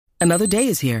Another day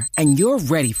is here, and you're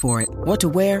ready for it. What to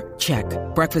wear? Check.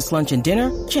 Breakfast, lunch, and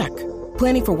dinner? Check.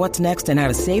 Planning for what's next and how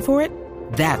to save for it?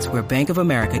 That's where Bank of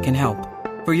America can help.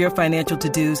 For your financial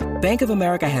to-dos, Bank of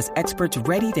America has experts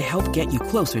ready to help get you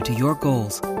closer to your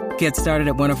goals. Get started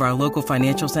at one of our local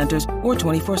financial centers or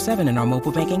 24/7 in our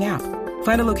mobile banking app.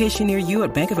 Find a location near you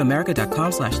at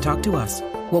bankofamerica.com/talktous.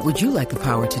 What would you like the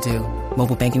power to do?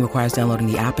 Mobile banking requires downloading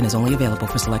the app and is only available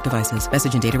for select devices.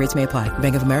 Message and data rates may apply.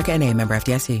 Bank of America N.A., member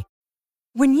FDIC.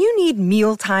 When you need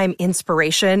mealtime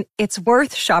inspiration, it's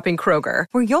worth shopping Kroger,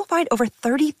 where you'll find over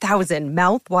 30,000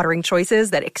 mouth-watering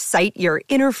choices that excite your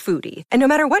inner foodie. And no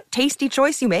matter what tasty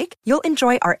choice you make, you'll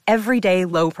enjoy our everyday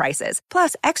low prices,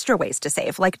 plus extra ways to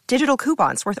save, like digital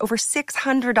coupons worth over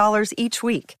 $600 each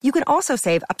week. You can also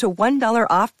save up to $1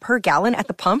 off per gallon at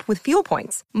the pump with fuel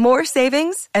points. More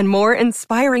savings and more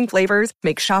inspiring flavors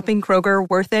make shopping Kroger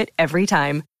worth it every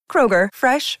time. Kroger,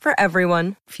 fresh for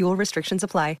everyone. Fuel restrictions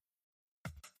apply.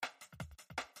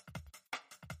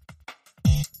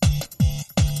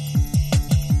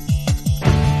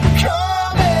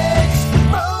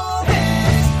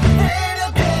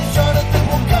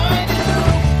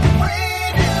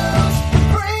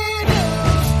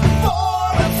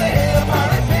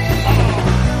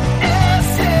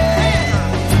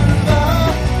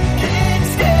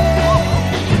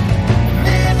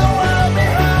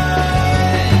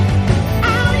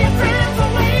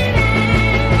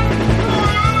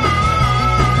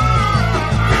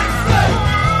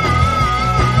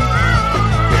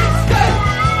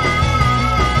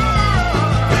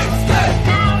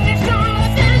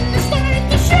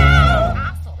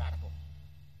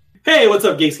 Hey, what's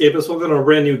up, Geekscapists? Welcome to a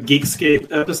brand new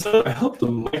Geekscape episode. I hope the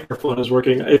microphone is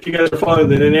working. If you guys are following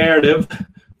the narrative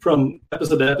from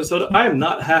episode to episode, I am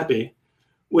not happy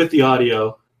with the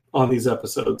audio on these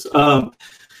episodes.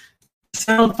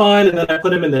 Sound fine, and then I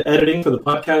put them into editing for the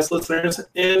podcast listeners,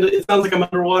 and it sounds like I'm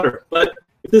underwater. But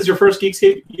if this is your first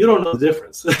Geekscape, you don't know the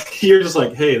difference. You're just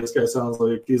like, hey, this guy sounds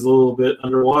like he's a little bit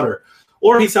underwater.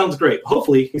 Or he sounds great.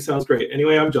 Hopefully, he sounds great.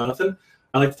 Anyway, I'm Jonathan.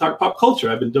 I like to talk pop culture.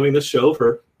 I've been doing this show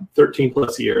for 13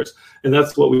 plus years, and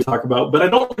that's what we talk about. But I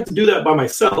don't like to do that by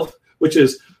myself, which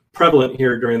is prevalent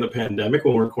here during the pandemic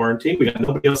when we're quarantined. We got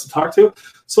nobody else to talk to.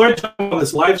 So I jump on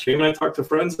this live stream and I talk to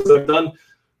friends, as I've done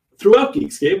throughout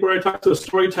Geekscape, where I talk to a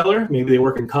storyteller. Maybe they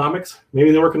work in comics,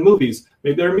 maybe they work in movies,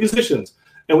 maybe they're musicians,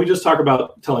 and we just talk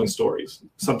about telling stories.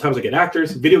 Sometimes I get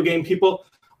actors, video game people.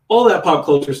 All that pop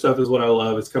culture stuff is what I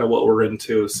love. It's kind of what we're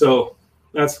into. So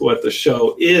that's what the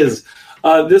show is.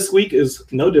 This week is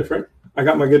no different. I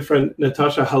got my good friend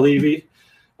Natasha Halevi.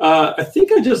 I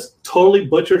think I just totally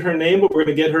butchered her name, but we're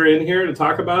going to get her in here to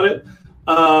talk about it.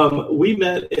 We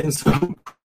met in some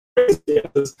crazy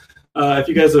dances. If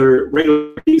you guys are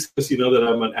regular geeks, you know that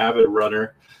I'm an avid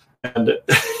runner. And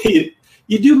you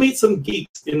do meet some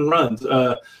geeks in runs.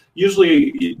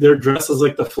 Usually they're dressed as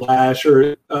like the Flash,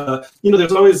 or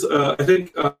there's always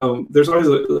there's always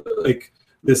like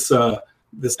this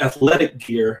athletic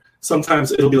gear.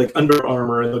 Sometimes it'll be like Under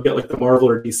Armour, and they'll get like the Marvel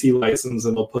or DC license,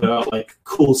 and they'll put out like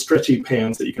cool stretchy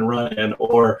pants that you can run in,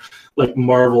 or like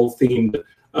Marvel themed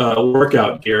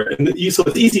workout gear. And so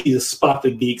it's easy to spot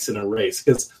the geeks in a race,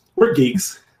 because we're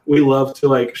geeks. We love to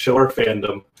like show our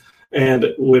fandom.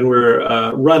 And when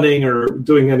we're running or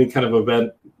doing any kind of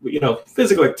event,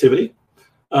 physical activity,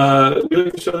 we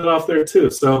like to show that off there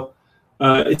too. So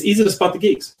it's easy to spot the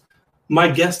geeks. My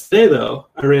guest today, though,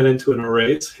 I ran into in a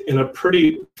race in a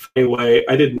pretty funny way.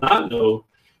 I did not know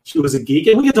she was a geek,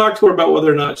 and we can talk to her about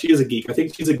whether or not she is a geek. I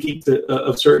think she's a geek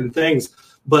of certain things.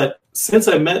 But since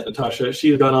I met Natasha,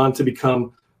 she's gone on to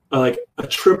become like a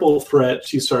triple threat.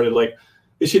 She'd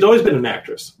always been an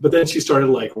actress, but then she started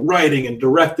like writing and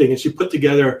directing, and she put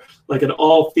together like an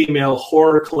all-female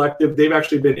horror collective. They've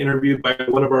actually been interviewed by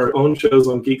one of our own shows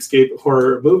on Geekscape,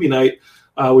 Horror Movie Night.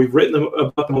 We've written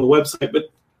about them on the website, but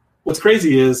what's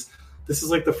crazy is this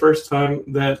is like the first time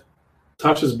that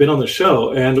Tasha's been on the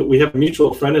show, and we have a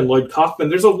mutual friend in Lloyd Kaufman.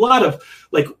 There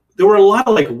were a lot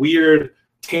of weird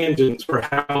tangents for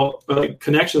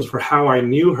connections for how I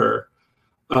knew her.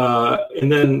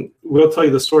 And then we'll tell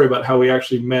you the story about how we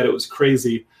actually met. It was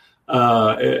crazy.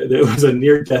 It was a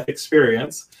near-death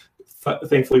experience.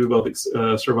 Thankfully, we both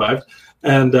survived.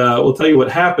 And we'll tell you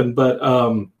what happened. But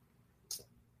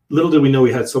little did we know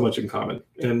we had so much in common,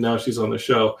 and now she's on the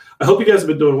show. I hope you guys have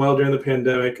been doing well during the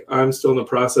pandemic. I'm still in the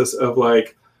process of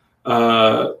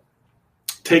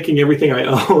taking everything I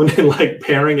own and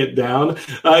paring it down.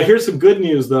 Here's some good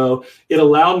news, though. It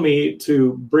allowed me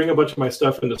to bring a bunch of my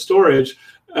stuff into storage,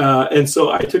 and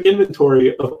so I took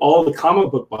inventory of all the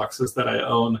comic book boxes that I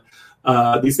own.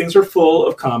 These things are full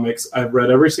of comics. I've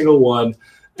read every single one,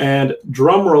 And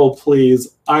drum roll,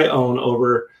 please, I own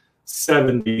over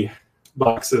 70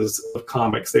 boxes of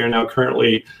comics. They are now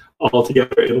currently all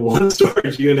together in one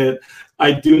storage unit.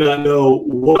 I do not know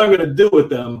what I'm going to do with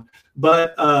them,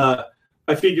 but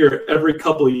I figure every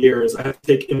couple of years I have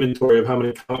to take inventory of how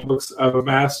many comic books I've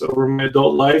amassed over my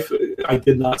adult life. I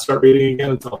did not start reading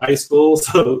again until high school,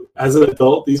 so as an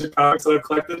adult, these are comics that I've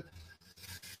collected.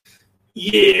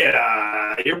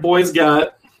 Yeah, your boy's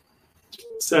got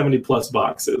 70 plus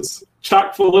boxes,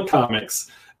 chock full of comics,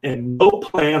 and no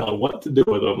plan on what to do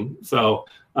with them. So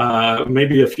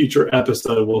maybe a future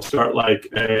episode will start like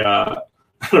a,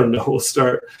 I don't know, we'll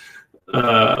start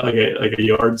like a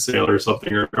yard sale or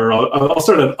something, or I'll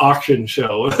start an auction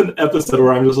show, an episode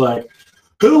where I'm just like,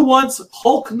 who wants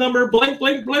Hulk number blank,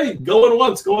 blank, blank? Going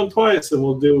once, going twice. And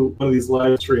we'll do one of these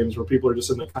live streams where people are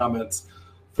just in the comments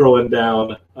throwing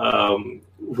down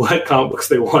what comic books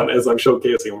they want as I'm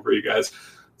showcasing them for you guys.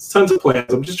 Tons of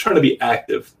plans. I'm just trying to be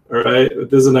active. All right.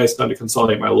 This is a nice time to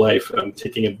consolidate my life. And I'm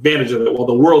taking advantage of it while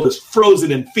the world is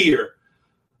frozen in fear.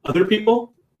 Other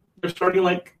people, they're starting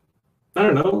like, I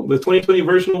don't know, the 2020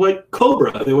 version of like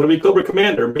Cobra. They want to be Cobra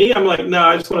Commander. Me, I'm like, no,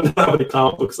 I just want to know how many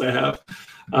comic books I have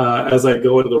as I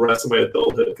go into the rest of my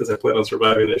adulthood because I plan on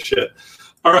surviving this shit.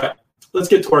 All right. Let's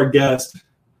get to our guest.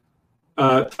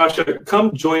 Tasha,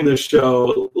 come join the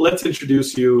show. Let's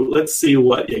introduce you. Let's see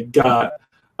what you got.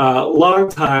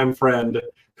 Longtime friend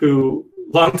who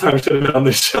long time should have been on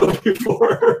the show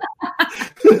before.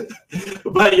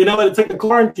 But you know what? It took a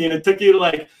quarantine. It took you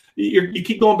like, you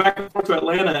keep going back and forth to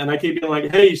Atlanta, and I keep being like,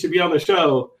 hey, you should be on the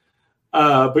show.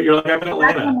 But you're like, I'm in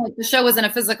Atlanta. The show was in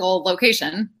a physical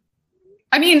location.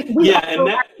 I mean, yeah,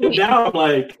 and now I'm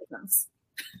like,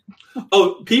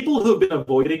 oh, people who've been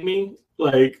avoiding me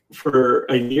like for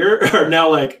a year are now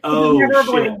like, oh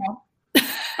shit,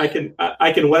 I can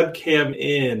webcam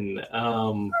in.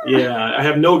 Yeah, I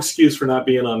have no excuse for not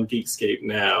being on Geekscape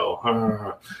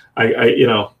now. I you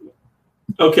know,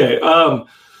 okay. I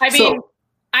mean, so,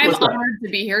 I'm honored to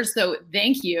be here, so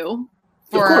thank you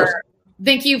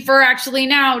for actually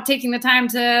now taking the time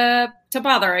to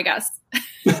bother, I guess.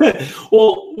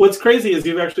 Well, what's crazy is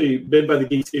you've actually been by the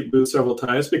Geekscape booth several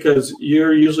times because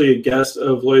you're usually a guest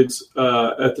of Lloyd's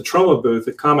at the Troma booth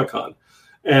at Comic-Con,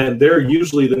 and they're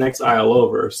usually the next aisle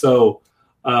over. So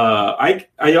I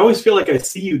always feel like I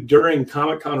see you during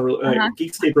Comic-Con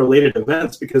Geekscape related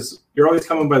events because you're always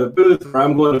coming by the booth, or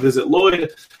I'm going to visit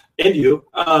Lloyd and you.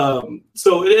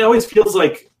 So it always feels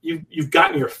like you've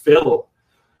gotten your fill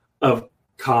of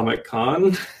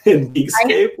Comic-Con and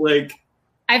Geekscape.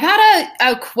 I've had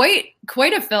a quite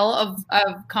a fill of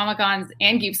Comic-Cons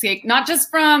and Geekscape, not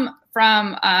just from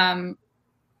Troma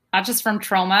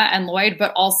and Lloyd,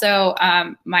 but also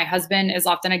my husband is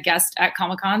often a guest at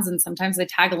Comic-Cons, and sometimes they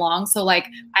tag along. So like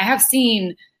I have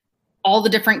seen all the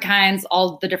different kinds,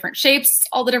 all the different shapes,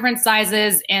 all the different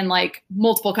sizes in like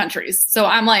multiple countries. So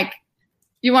I'm like,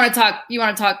 you want to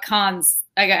talk cons?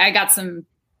 I got some.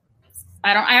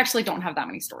 I actually don't have that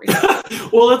many stories.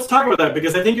 Well, let's talk about that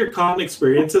because I think your con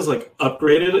experience is like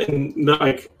upgraded, and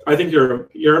like I think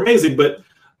you're amazing. But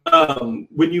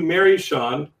when you marry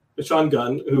Sean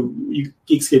Gunn, who you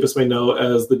Geekscapists may know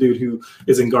as the dude who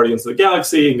is in Guardians of the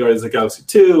Galaxy and Guardians of the Galaxy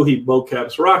 2, he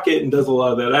mocaps Rocket and does a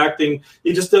lot of that acting.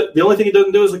 He just the only thing he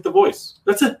doesn't do is like the voice.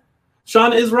 That's it.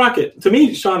 Sean is Rocket. To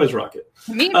me, Sean is Rocket.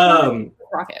 To me,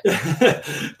 Rocket.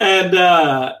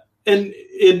 And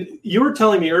you were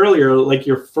telling me earlier, like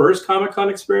your first Comic-Con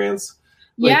experience.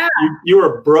 Like yeah, you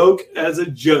were broke as a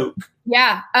joke.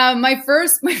 Yeah, my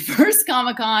first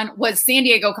Comic-Con was San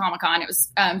Diego Comic-Con. It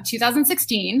was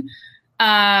 2016,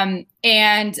 and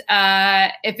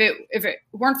if it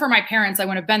weren't for my parents, I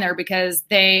wouldn't have been there because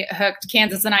they hooked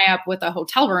Kansas and I up with a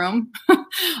hotel room.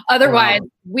 Otherwise,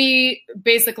 we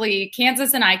basically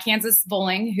Kansas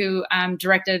Bowling, who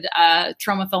directed a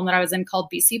Troma film that I was in called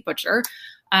BC Butcher.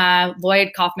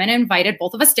 Lloyd Kaufman invited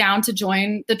both of us down to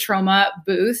join the Troma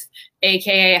booth,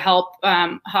 aka help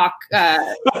hawk.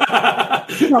 I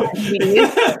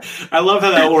love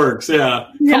how that works.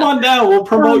 Yeah. Come on down, we'll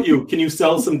promote you. Can you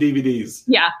sell some DVDs?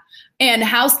 Yeah, and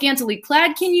how scantily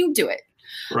clad can you do it?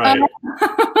 Right.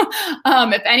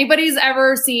 If anybody's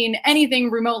ever seen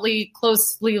anything remotely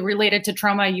closely related to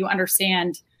Troma, you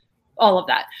understand all of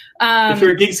that. If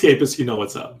you're a Geekscapist, you know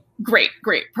what's up. Great,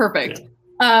 perfect. Yeah.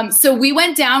 So we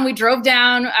went down, we drove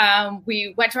down,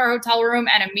 we went to our hotel room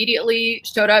and immediately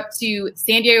showed up to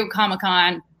San Diego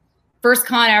Comic-Con. First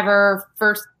con ever,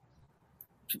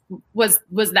 was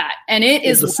that. And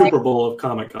it's the Super Bowl of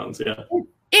Comic-Cons, yeah.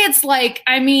 It's like,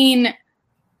 I mean,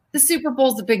 the Super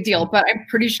Bowl's a big deal, but I'm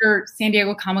pretty sure San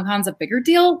Diego Comic-Con's a bigger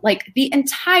deal. Like the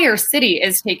entire city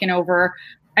is taken over.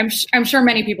 I'm sure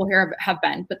many people here have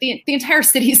been, but the entire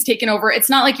city is taken over. It's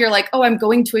not like you're like, oh, I'm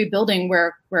going to a building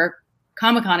where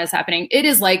Comic-Con is happening. It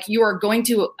is like you are going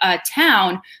to a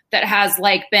town that has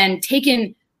like been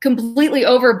taken completely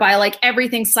over by like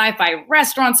everything sci-fi.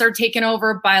 Restaurants are taken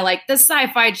over by like the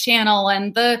Sci-Fi Channel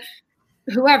and the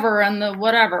whoever and the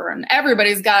whatever, and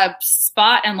everybody's got a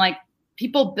spot, and like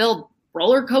people build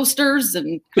roller coasters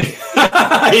and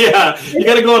yeah, you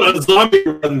got to go on a zombie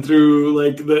run through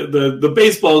like the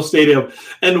baseball stadium.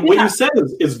 And what you said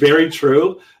is very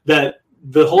true, that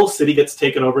the whole city gets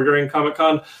taken over during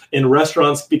Comic-Con, and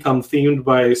restaurants become themed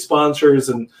by sponsors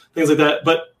and things like that.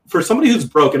 But for somebody who's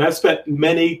broke, and I've spent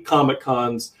many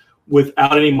Comic-Cons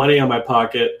without any money on my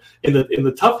pocket, and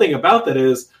the tough thing about that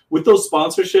is, with those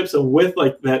sponsorships and with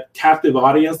like that captive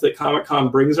audience that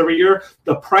Comic-Con brings every year,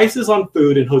 the prices on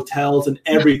food and hotels and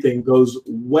everything goes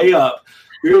way up.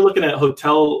 We were looking at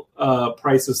hotel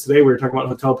prices today. We were talking about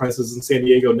hotel prices in San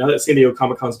Diego. Now that San Diego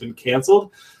Comic-Con's been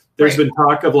canceled, there's been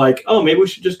talk of like, oh, maybe we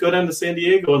should just go down to San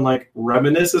Diego and like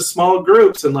reminisce as small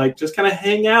groups and like just kind of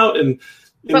hang out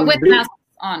but with masks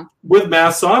on. With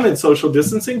masks on and social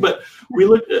distancing. But we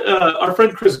looked at our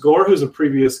friend Chris Gore, who's a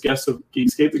previous guest of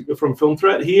Geekscape from Film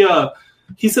Threat. He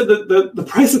said that the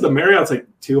price at the Marriott's like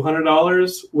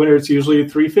 $200 when it's usually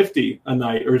 $350 a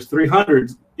night or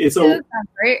 $300. It's that sounds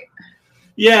great.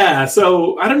 Yeah,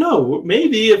 so I don't know.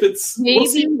 Maybe if it's we'll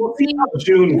see how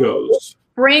June goes.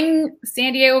 Bring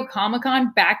San Diego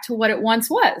Comic-Con back to what it once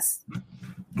was.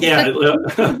 Yeah,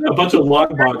 a bunch of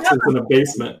log boxes in a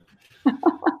basement.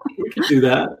 We could do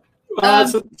that.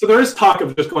 So there is talk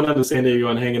of just going down to San Diego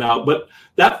and hanging out. But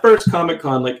that first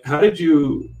Comic-Con, like, how did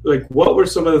you, like, what were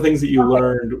some of the things that you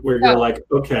learned where you're like,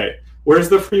 okay, where's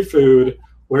the free food?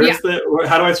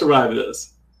 How do I survive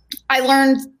this? I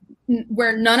learned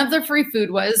where none of the free food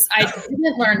was. I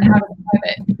didn't learn how to survive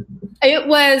it. It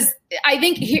was, I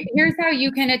think, here's how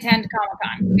you can attend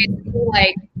Comic-Con. Basically,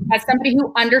 like, as somebody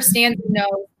who understands and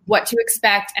knows what to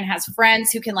expect and has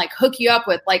friends who can, like, hook you up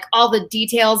with, like, all the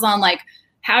details on, like,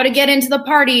 how to get into the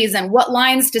parties and what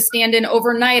lines to stand in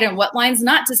overnight and what lines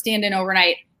not to stand in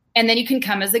overnight. And then you can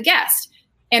come as a guest.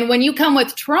 And when you come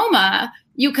with Troma,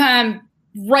 you come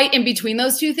right in between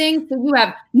those two things. So you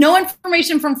have no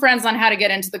information from friends on how to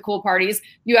get into the cool parties.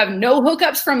 You have no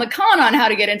hookups from the con on how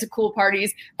to get into cool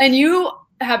parties. And you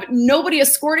have nobody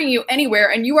escorting you anywhere.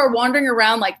 And you are wandering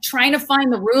around like trying to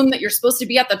find the room that you're supposed to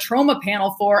be at the Troma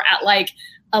panel for at like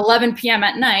 11 p.m.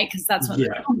 at night, because that's when the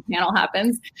Troma panel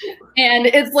happens. And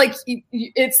it's like,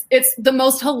 it's the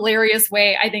most hilarious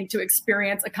way, I think, to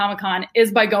experience a Comic-Con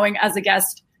is by going as a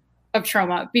guest of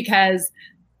Troma, because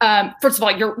first of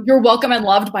all, you're welcome and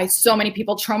loved by so many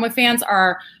people. Troma fans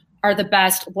are the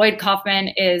best. Lloyd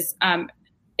Kaufman is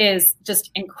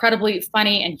just incredibly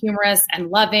funny and humorous and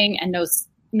loving and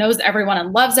knows everyone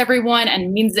and loves everyone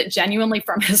and means it genuinely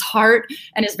from his heart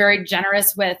and is very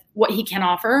generous with what he can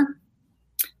offer.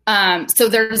 So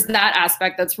there's that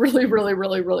aspect that's really, really,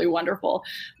 really, really wonderful.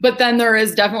 But then there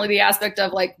is definitely the aspect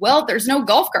of like, well, there's no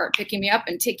golf cart picking me up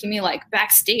and taking me like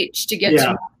backstage to get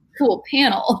to a cool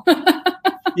panel.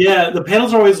 Yeah, the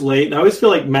panels are always late, and I always feel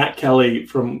like Matt Kelly,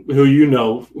 from who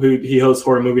he hosts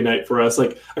Horror Movie Night for us.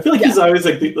 Like, I feel like he's always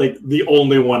like the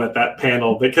only one at that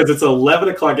panel because it's 11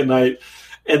 o'clock at night.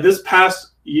 And this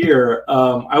past year,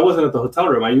 I wasn't at the hotel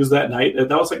room. I used that night, and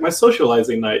that was like my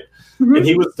socializing night. Mm-hmm. And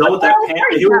he was done with that panel.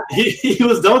 He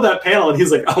was done with that panel, and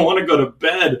he's like, "I want to go to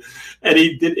bed." And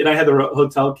he did, and I had the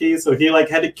hotel key, so he like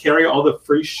had to carry all the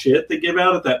free shit they give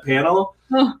out at that panel.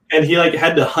 And he like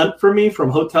had to hunt for me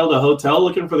from hotel to hotel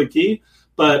looking for the key.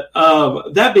 But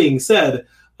that being said,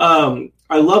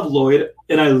 I love Lloyd,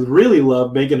 and I really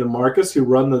love Megan and Marcus, who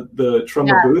run the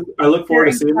Troma booth. I look forward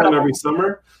to seeing them every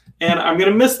summer, and I'm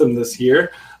going to miss them this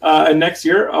year. And next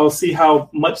year, I'll see how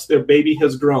much their baby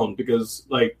has grown, because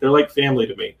like they're like family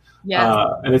to me. Yeah.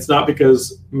 And it's not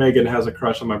because Megan has a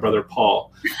crush on my brother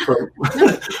Paul.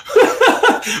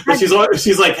 But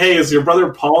she's like, "Hey, is your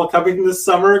brother Paul coming this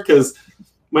summer?" Because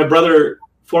my brother,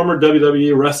 former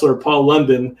WWE wrestler Paul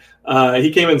London,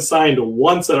 he came and signed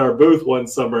once at our booth one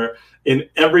summer. And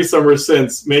every summer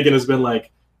since, Megan has been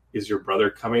like, "Is your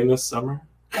brother coming this summer?"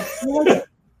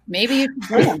 Maybe you can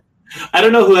play him. I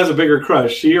don't know who has a bigger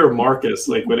crush, she or Marcus,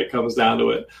 like when it comes down to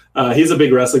it. He's a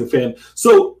big wrestling fan.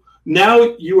 So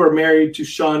now you are married to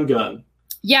Sean Gunn.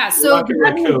 Yeah. So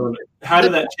how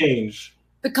did that change?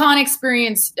 The con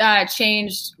experience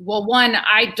changed. Well, one,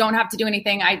 I don't have to do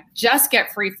anything. I just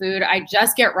get free food. I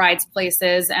just get rides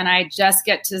places, and I just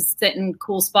get to sit in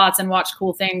cool spots and watch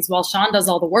cool things while Sean does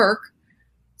all the work.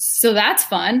 So that's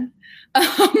fun.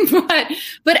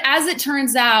 But as it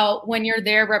turns out, when you're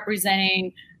there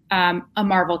representing a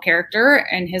Marvel character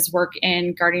and his work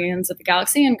in Guardians of the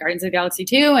Galaxy and Guardians of the Galaxy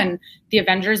 2 and the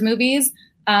Avengers movies,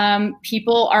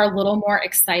 people are a little more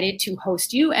excited to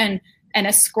host you and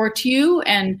escort you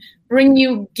and bring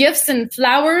you gifts and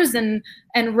flowers and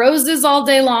roses all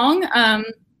day long.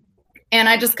 And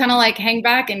I just kind of like hang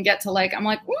back and get to like, I'm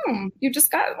like, you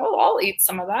just got, I'll eat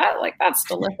some of that. Like, that's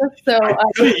delicious. So I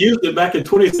could have used it back in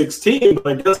 2016, but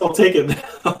I guess I'll take it now.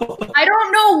 I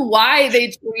don't know why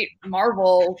they treat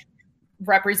Marvel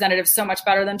representatives so much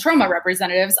better than Troma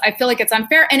representatives. I feel like it's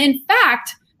unfair. And in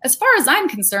fact, as far as I'm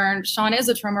concerned, Sean is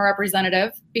a Troma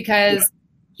representative because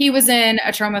he was in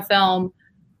a Troma film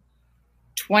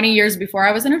 20 years before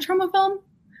I was in a Troma film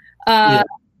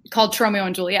called Tromeo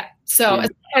and Juliet. So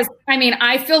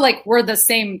I feel like we're the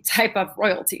same type of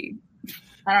royalty.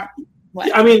 If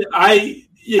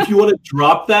you want to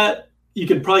drop that, you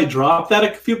can probably drop that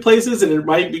a few places, and it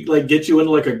might be like get you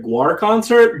into like a Gwar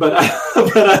concert. But I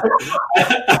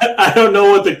don't know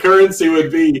what the currency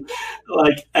would be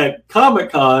like at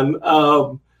Comic-Con.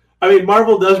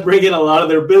 Marvel does bring in a lot of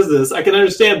their business. I can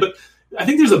understand, but I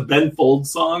think there's a Ben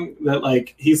Folds song that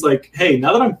like he's like, hey,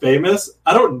 now that I'm famous,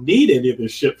 I don't need any of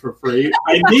this shit for free.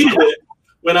 I needed it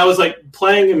when I was like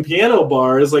playing in piano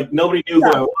bars, like nobody knew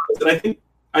who I was. And I think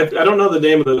I don't know the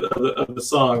name of the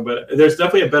song, but there's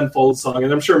definitely a Ben Folds song,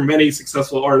 and I'm sure many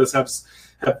successful artists have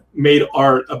made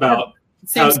art about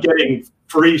getting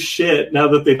free shit now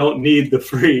that they don't need the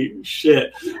free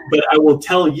shit. But I will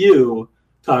tell you,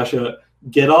 Tasha,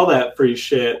 get all that free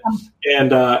shit.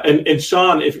 And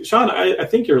Sean, I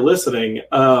think you're listening.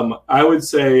 I would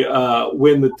say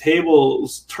when the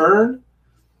tables turn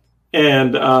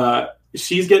and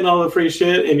she's getting all the free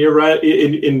shit and you're right,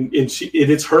 and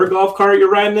it's her golf cart you're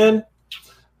riding in,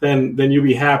 then you'll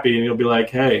be happy and you'll be like,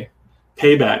 hey,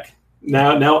 payback.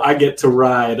 Now I get to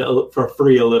ride for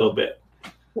free a little bit.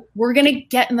 We're gonna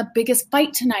get in the biggest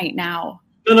fight tonight now.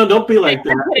 No, don't be like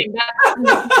that.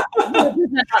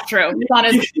 That's not true.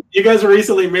 You guys are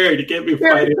recently married. You can't be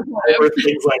fighting over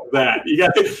things like that. You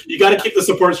got to keep the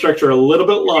support structure a little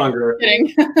bit longer.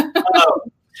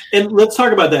 And let's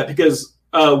talk about that, because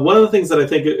one of the things that I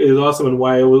think is awesome and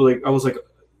why I was like,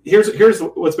 here's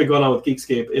what's been going on with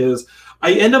Geekscape is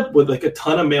I end up with like a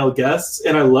ton of male guests,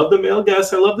 and I love the male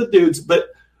guests. I love the dudes, but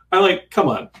I'm like, come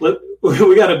on,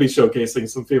 we got to be showcasing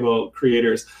some female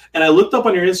creators. And I looked up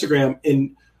on your Instagram,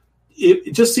 and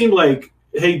it just seemed like,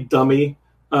 hey, dummy,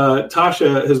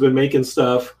 Tasha has been making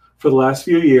stuff for the last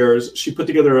few years. She put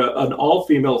together an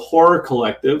all-female horror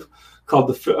collective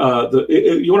called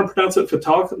you want to pronounce it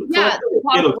Fatal? Yeah,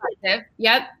 Fatal Collective.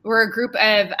 Yep, we're a group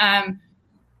of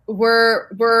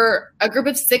we're a group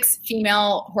of 6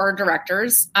 female horror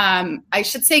directors. I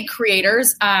should say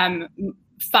creators.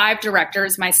 5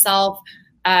 directors: myself,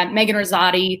 Megan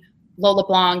Rosati, Lola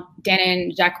Blanc,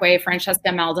 Danon Jacque,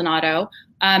 Francesca Maldonado.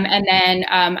 And then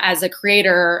as a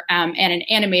creator and an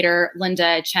animator,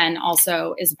 Linda Chen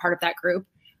also is a part of that group.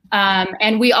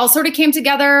 And we all sort of came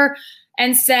together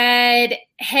and said,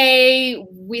 hey,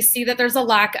 we see that there's a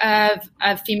lack of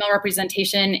female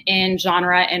representation in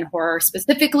genre and horror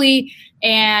specifically.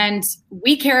 And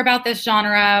we care about this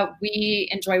genre. We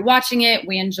enjoy watching it.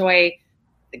 We enjoy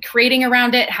creating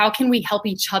around it. How can we help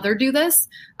each other do this?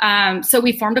 So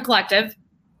we formed a collective,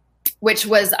 which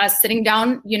was us sitting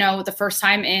down, the first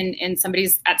time at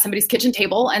somebody's kitchen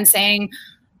table and saying,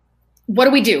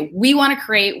 what do? We want to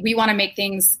create, we want to make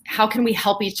things. How can we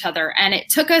help each other? And it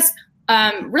took us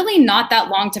really not that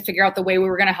long to figure out the way we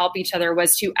were going to help each other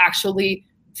was to actually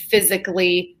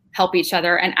physically help each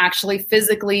other and actually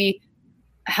physically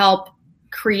help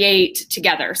create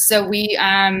together. So we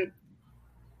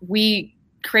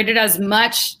created as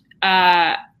much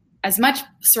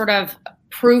sort of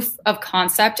proof of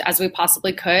concept as we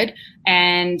possibly could.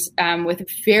 And with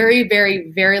very,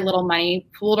 very, very little money,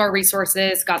 pooled our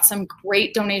resources, got some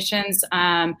great donations.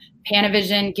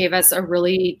 Panavision gave us a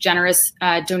really generous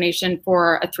donation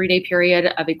for a 3-day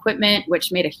period of equipment,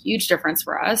 which made a huge difference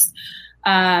for us.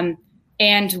 And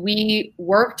we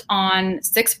worked on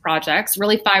 6 projects,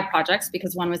 really 5 projects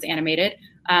because one was animated,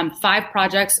 5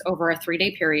 projects over a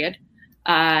 3-day period.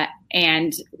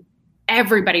 And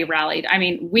everybody rallied. I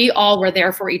mean, we all were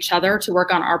there for each other to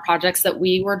work on our projects that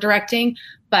we were directing.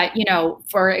 But,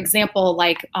 for example,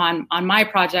 like on my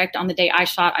project, on the day I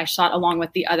shot along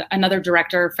with another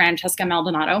director, Francesca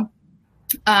Maldonado.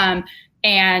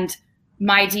 And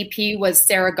my DP was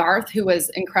Sarah Garth, who was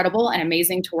incredible and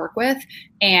amazing to work with.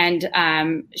 And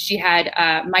she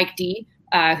had Mike D,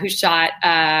 who shot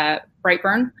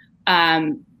Brightburn,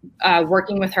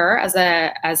 working with her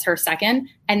as her second,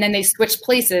 and then they switched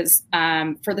places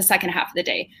for the second half of the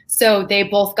day. So they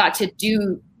both got to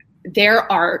do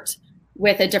their art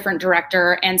with a different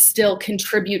director and still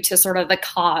contribute to sort of the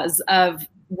cause of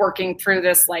working through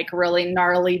this like really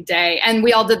gnarly day. And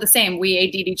we all did the same. We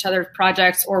AD'd each other's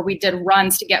projects, or we did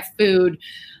runs to get food.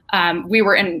 We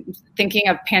were thinking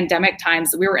of pandemic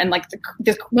times, we were in like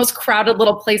the most crowded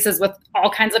little places with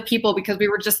all kinds of people because we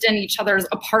were just in each other's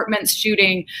apartments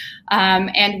shooting.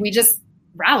 And we just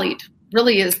rallied,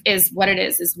 really is what it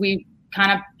is we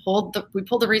kind of pulled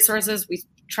the resources. We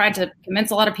tried to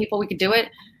convince a lot of people we could do it.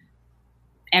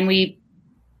 And we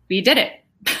did it.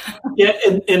 Yeah.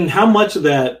 And how much of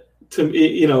that,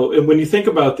 and when you think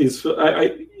about these,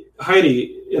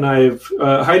 Heidi and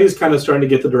Heidi's kind of starting to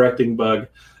get the directing bug.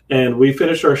 And we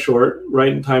finished our short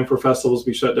right in time for festivals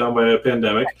be shut down by a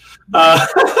pandemic. But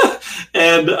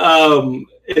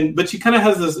she kind of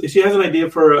has she has an idea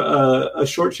for a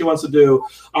short she wants to do.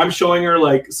 I'm showing her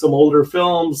like some older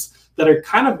films that are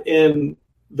kind of in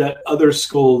that other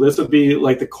school. This would be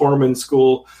like the Corman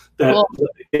school that,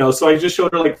 cool. So I just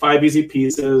showed her like 5 easy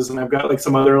pieces, and I've got like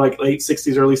some other like late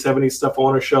 60s, early 70s stuff I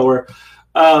want to show her.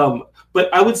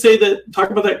 But I would say that,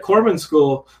 talking about that Corman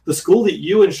school, the school that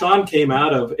you and Sean came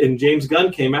out of and James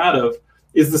Gunn came out of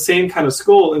is the same kind of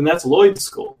school, and that's Lloyd's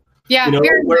school. Yeah,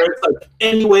 where it's like,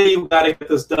 any way you got to get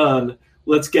this done,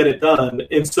 let's get it done.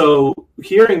 And so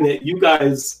hearing that you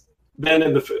guys then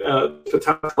in the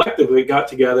Fatale collectively got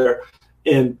together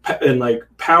and like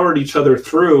powered each other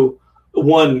through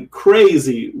one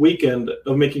crazy weekend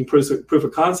of making proof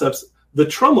of concepts, the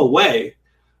Troma way,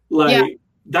 like. Yeah.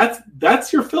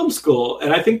 That's your film school,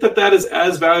 and I think that is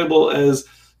as valuable as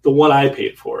the one I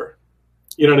paid for.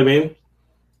 You know what I mean?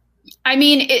 I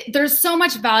mean, there's so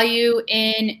much value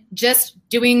in just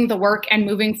doing the work and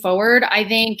moving forward. I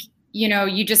think,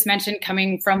 you just mentioned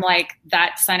coming from like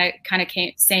that kind of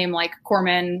same like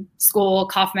Corman school,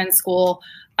 Kaufman school.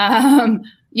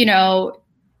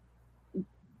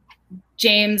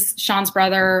 James, Sean's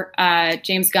brother,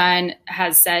 James Gunn,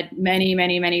 has said many,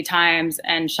 many, many times,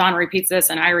 and Sean repeats this,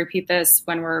 and I repeat this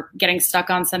when we're getting stuck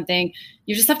on something,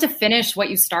 you just have to finish what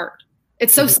you start.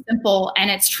 It's so simple, and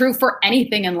it's true for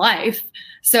anything in life.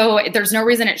 So there's no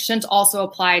reason it shouldn't also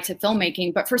apply to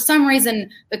filmmaking. But for some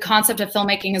reason, the concept of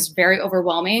filmmaking is very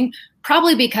overwhelming,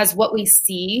 probably because what we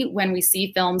see when we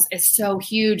see films is so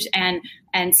huge and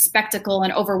spectacle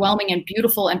and overwhelming and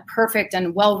beautiful and perfect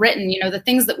and well written. The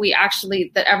things that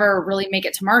that ever really make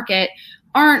it to market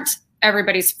aren't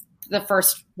the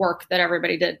first work that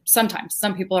everybody did. Sometimes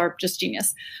some people are just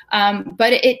genius.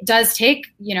 But it does take,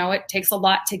 it takes a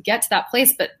lot to get to that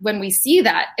place. But when we see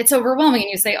that, it's overwhelming,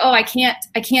 and you say, oh, I can't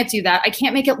do that. I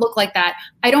can't make it look like that.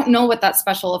 I don't know what that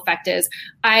special effect is.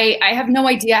 I have no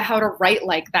idea how to write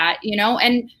like that,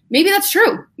 and maybe that's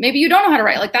true. Maybe you don't know how to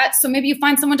write like that. So maybe you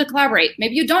find someone to collaborate.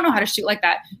 Maybe you don't know how to shoot like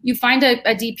that. You find a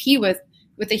DP with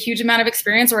a huge amount of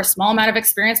experience, or a small amount of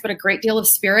experience, but a great deal of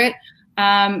spirit.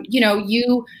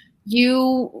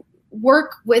 You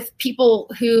work with people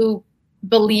who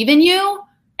believe in you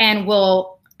and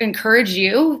will encourage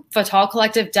you. Fatale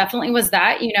Collective definitely was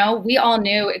that. We all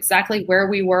knew exactly where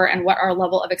we were and what our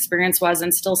level of experience was,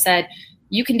 and still said,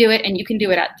 you can do it, and you can do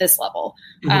it at this level.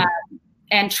 Mm-hmm.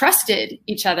 And trusted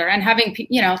each other, and having,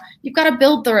 you've got to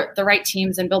build the right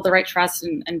teams and build the right trust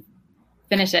and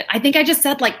finish it. I think I just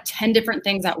said like 10 different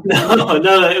things at once.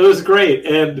 No, it was great.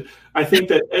 And I think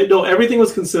that everything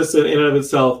was consistent in and of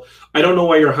itself. I don't know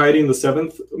why you're hiding the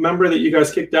 7th member that you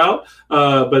guys kicked out,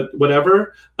 but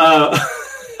whatever.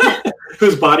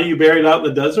 Whose body you buried out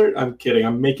in the desert? I'm kidding.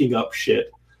 I'm making up shit.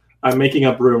 I'm making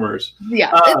up rumors.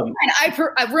 Yeah,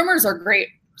 rumors are great.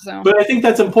 So. But I think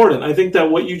that's important. I think that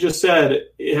what you just said,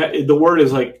 the word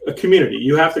is like a community.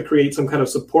 You have to create some kind of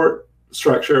support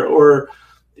structure, or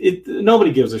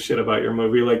nobody gives a shit about your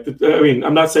movie.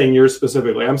 I'm not saying yours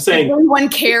specifically. I'm saying no one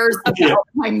cares about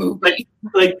my movie.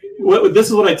 This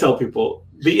is what I tell people.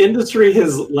 The industry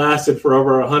has lasted for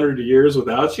over 100 years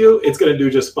without you. It's going to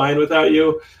do just fine without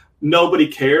you. Nobody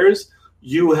cares.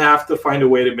 You have to find a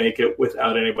way to make it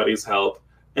without anybody's help.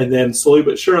 And then slowly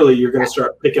but surely, you're going to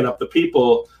start picking up the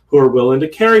people who are willing to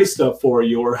carry stuff for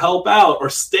you, or help out, or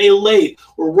stay late,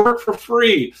 or work for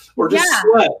free, or just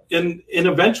sweat. And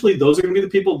eventually, those are going to be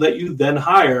the people that you then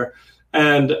hire.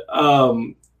 And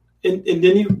then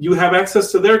you have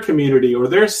access to their community or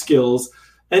their skills.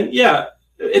 And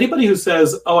anybody who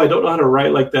says, oh, I don't know how to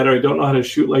write like that, or I don't know how to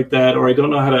shoot like that, or I don't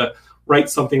know how to write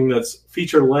something that's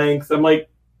feature length, I'm like,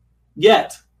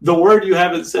 yet. The word you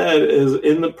haven't said is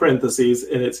in the parentheses,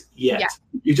 and it's yet. Yeah.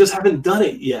 You just haven't done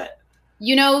it yet.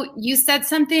 You said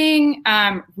something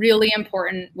really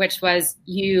important, which was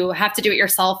you have to do it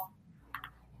yourself,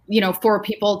 for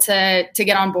people to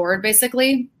get on board,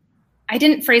 basically. I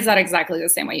didn't phrase that exactly the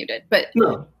same way you did, but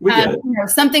no, we get it.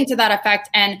 Something to that effect.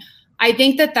 And I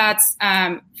think that that's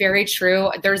very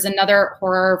true. There's another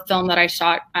horror film that I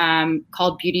shot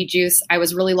called Beauty Juice. I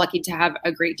was really lucky to have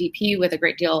a great DP with a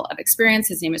great deal of experience.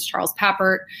 His name is Charles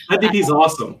Papert. That DP's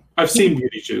awesome. I've seen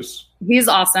Beauty Juice. He's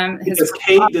awesome. Because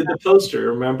Kate did the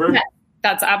poster, remember? Yeah,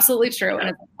 that's absolutely true. And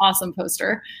it's an awesome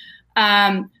poster.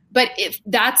 But if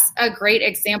that's a great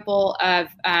example of,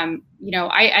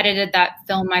 I edited that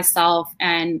film myself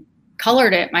and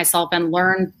colored it myself and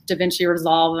learned DaVinci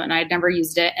Resolve, and I'd never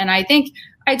used it. And I think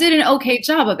I did an okay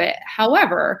job of it.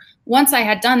 However, once I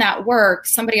had done that work,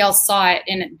 somebody else saw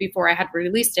it before I had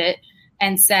released it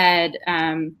and said,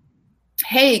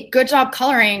 hey, good job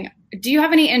coloring. Do you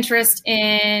have any interest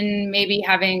in maybe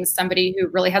having somebody who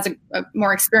really has a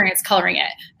more experience coloring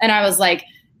it? And I was like,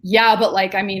 yeah, but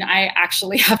I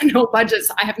actually have no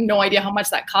budgets. I have no idea how much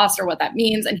that costs or what that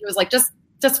means. And he was like, just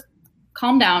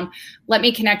calm down. Let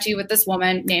me connect you with this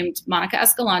woman named Monica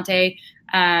Escalante.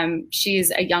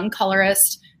 She's a young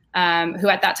colorist who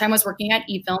at that time was working at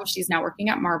eFilm. She's now working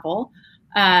at Marvel.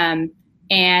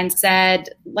 And said,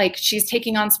 she's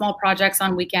taking on small projects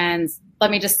on weekends. Let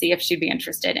me just see if she'd be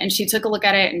interested. And she took a look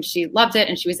at it and she loved it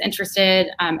and she was interested.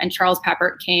 And Charles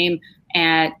Papert came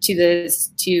to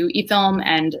eFilm,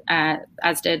 and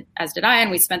as did I,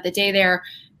 and we spent the day there.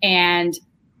 And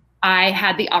I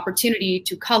had the opportunity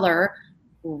to color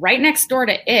right next door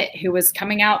to It, who was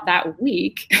coming out that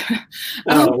week.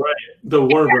 Oh, right, the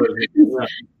Warner Bros.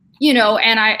 Yeah.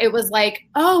 And it was like,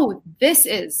 oh, this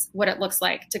is what it looks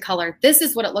like to color. This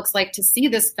is what it looks like to see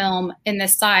this film in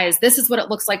this size. This is what it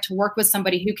looks like to work with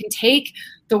somebody who can take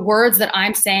the words that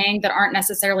I'm saying that aren't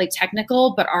necessarily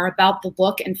technical, but are about the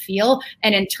look and feel,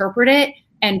 and interpret it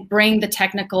and bring the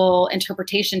technical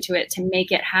interpretation to it to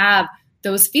make it have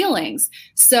those feelings.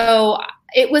 So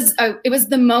it was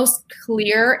the most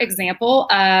clear example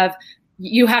of,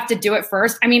 you have to do it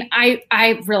first. I mean, I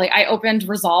opened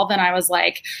Resolve and I was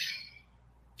like,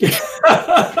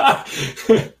 I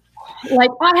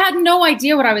had no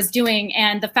idea what I was doing.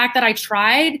 And the fact that I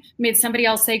tried made somebody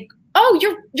else say,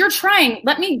 oh, you're trying.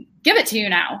 Let me give it to you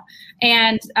now.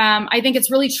 And I think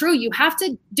it's really true. You have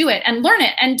to do it and learn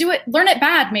it and do it. Learn it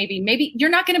bad. Maybe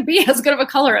you're not going to be as good of a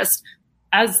colorist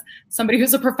as somebody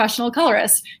who's a professional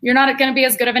colorist. You're not going to be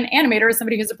as good of an animator as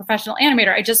somebody who's a professional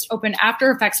animator. I just opened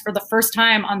After Effects for the first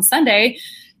time on Sunday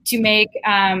to make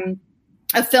a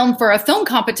film for a film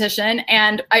competition.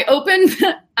 And I opened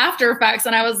After Effects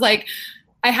and I was like,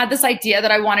 I had this idea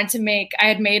that I wanted to make. I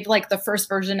had made the first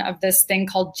version of this thing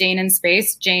called Jane in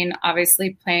Space. Jane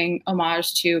obviously paying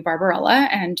homage to Barbarella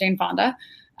and Jane Fonda.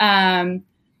 And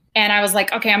I was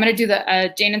like, okay, I'm going to do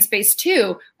the Jane in Space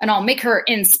 2, and I'll make her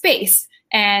in space.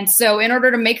 And so in order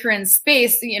to make her in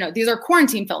space, these are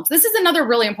quarantine films. This is another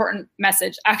really important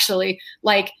message, actually.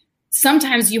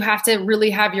 Sometimes you have to really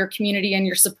have your community and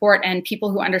your support and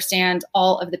people who understand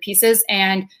all of the pieces.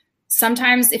 And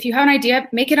sometimes if you have an idea,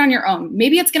 make it on your own.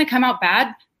 Maybe it's going to come out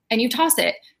bad and you toss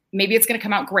it. Maybe it's going to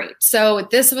come out great. So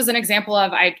this was an example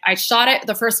of, I shot it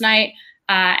the first night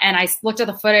and I looked at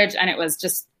the footage and it was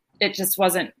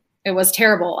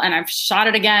terrible. And I've shot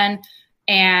it again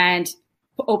and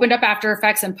opened up After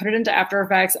Effects and put it into After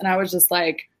Effects. And I was just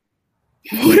like,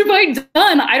 what have I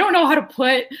done? I don't know how to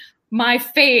put my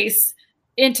face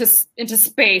into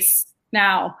space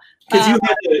now. Because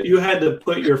you had to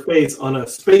put your face on a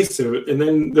spacesuit, and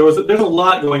then there's a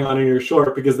lot going on in your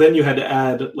short, because then you had to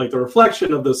add the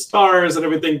reflection of the stars and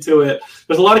everything to it.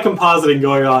 There's a lot of compositing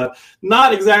going on.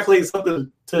 Not exactly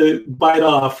something to bite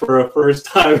off for a first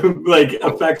time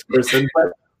effects person,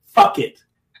 but fuck it.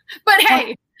 But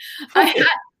hey, I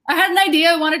had an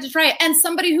idea. I wanted to try it, and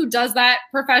somebody who does that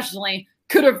professionally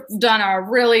could have done a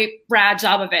really rad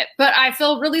job of it. But I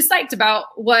feel really psyched about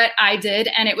what I did,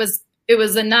 and it was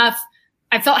enough.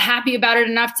 I felt happy about it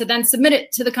enough to then submit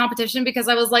it to the competition because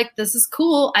I was like, this is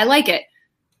cool. I like it.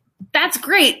 That's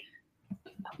great.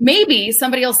 Maybe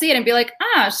somebody will see it and be like,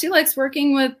 she likes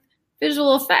working with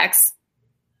visual effects.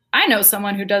 I know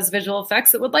someone who does visual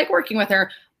effects that would like working with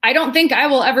her. I don't think I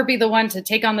will ever be the one to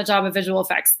take on the job of visual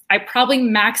effects. I probably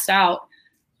maxed out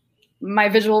my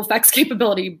visual effects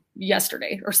capability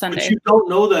yesterday or Sunday. But you don't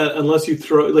know that unless you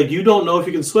throw, you don't know if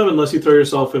you can swim unless you throw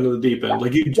yourself into the deep end.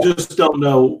 You just don't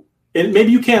know. And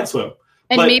maybe you can't swim.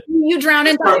 And maybe you drown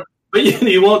and die. But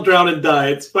you won't drown and die.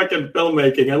 It's fucking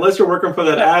filmmaking. Unless you're working for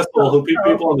that asshole who beat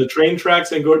people on the train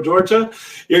tracks in Georgia,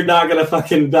 you're not going to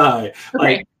fucking die.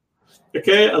 Okay.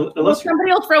 Okay, unless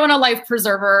somebody will throw in a life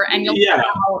preserver and you'll yeah,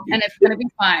 out and it's going to be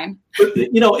fine. But,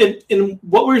 in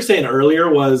what we were saying earlier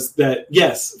was that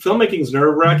yes, filmmaking is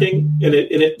nerve wracking, and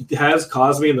it has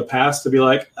caused me in the past to be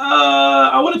like,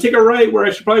 I want to take a right where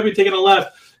I should probably be taking a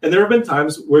left, and there have been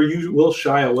times where you will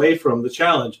shy away from the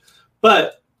challenge,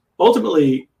 but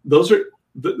ultimately,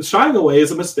 shying away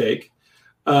is a mistake.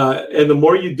 And the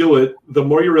more you do it, the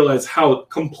more you realize how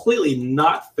completely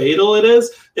not fatal it is.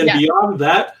 And beyond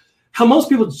that, how most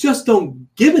people just don't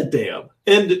give a damn.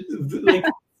 And like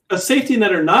a safety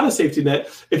net or not a safety net,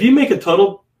 if you make a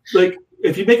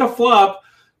if you make a flop,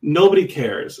 nobody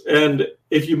cares. And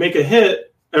if you make a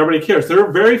hit, everybody cares. There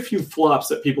are very few flops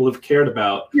that people have cared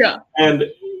about. Yeah. And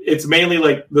it's mainly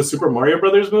like the Super Mario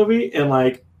Brothers movie and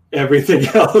like everything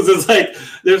else. It's like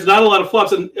there's not a lot of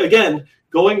flops. And again,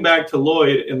 going back to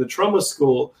Lloyd and the Trauma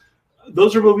School,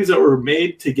 those are movies that were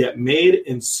made to get made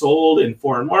and sold in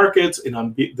foreign markets and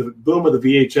on the boom of the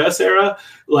VHS era.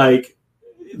 Like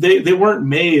they weren't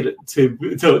made to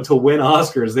win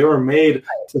Oscars. They were made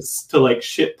to like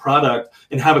ship product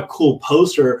and have a cool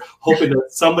poster, hoping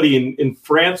that somebody in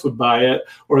France would buy it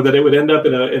or that it would end up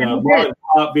in a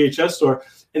VHS store.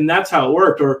 And that's how it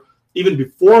worked. Or even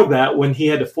before that, when he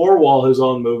had to four-wall his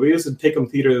own movies and take them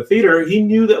theater to theater, he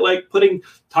knew that like putting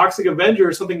Toxic Avenger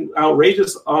or something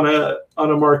outrageous on a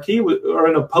marquee or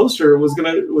in a poster was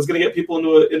gonna get people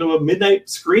into a midnight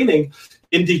screening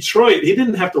in Detroit. He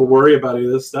didn't have to worry about any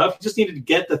of this stuff. He just needed to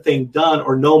get the thing done,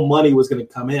 or no money was going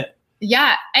to come in.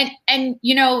 Yeah, and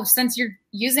since you're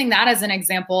using that as an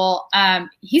example,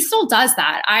 he still does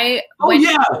that.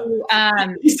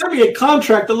 He sent me a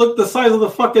contract that looked the size of the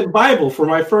fucking Bible for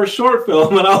my first short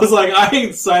film, and I was like, I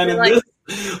ain't signing this.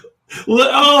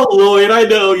 Oh, Lloyd, I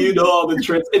know you know all the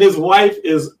tricks. And his wife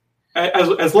is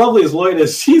as lovely as Lloyd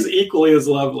is. She's equally as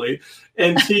lovely,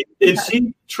 and she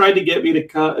tried to get me to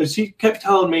come. She kept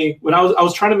telling me when I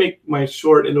was trying to make my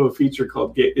short into a feature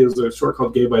called Gay. It was a short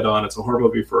called Gay by Dawn. It's a horror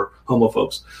movie for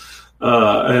homophobes.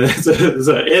 And it's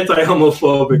an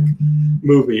anti-homophobic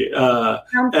movie.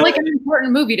 Sounds like an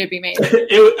important movie to be made.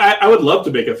 I would love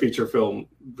to make a feature film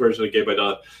version of Gay by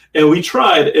Dawn. And we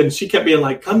tried, and she kept being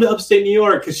like, come to upstate New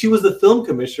York, because she was the film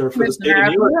commissioner for the state of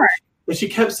New York. And she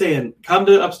kept saying, come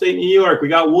to upstate New York. We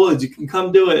got woods. You can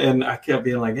come do it. And I kept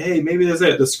being like, hey, maybe that's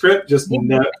it. The script just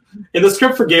never. And the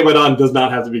script for Gay by Dawn does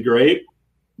not have to be great.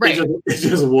 Right. It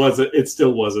just wasn't. It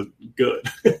still wasn't good.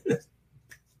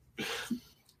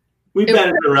 We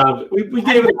batted it around. We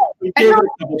gave it a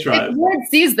couple tries. If Lloyd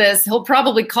sees this, he'll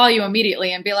probably call you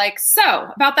immediately and be like,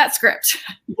 so, about that script.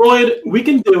 Lloyd, we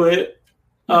can do it.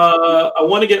 I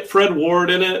want to get Fred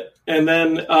Ward in it. And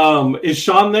then is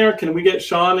Sean there? Can we get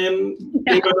Sean in?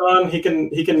 Yeah. He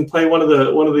can play one of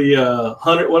the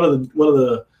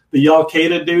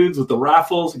Al-Qaeda dudes with the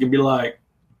rifles. He can be like,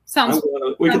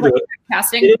 we can do it.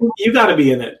 Casting. You got to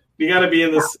be in it. You got to be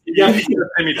in this. Yeah,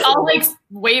 I'll like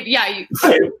wave. Yeah,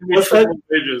 what's that?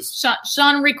 Wages.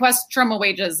 Sean requests trauma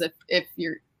wages if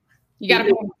you got to be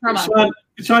in trauma.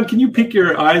 Sean, can you peek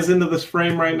your eyes into this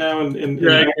frame right now? And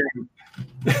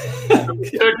I'm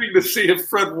checking to see if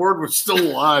Fred Ward was still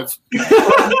alive.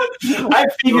 I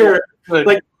figure,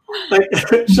 like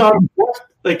Sean,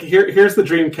 like here's the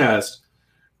dream cast.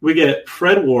 We get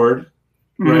Fred Ward,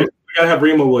 right? We gotta have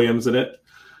Remo Williams in it,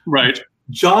 right?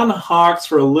 John Hawkes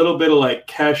for a little bit of like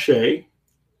cachet,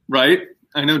 right?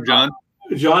 I know John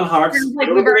Hawkes, like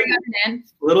a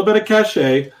little bit of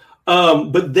cachet,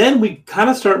 but then we kind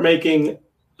of start making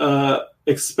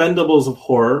Expendables of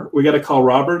horror. We got to call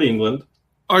Robert Englund.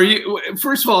 Are you?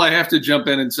 First of all, I have to jump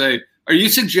in and say, are you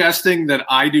suggesting that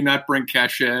I do not bring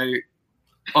cachet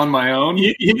on my own?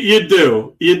 You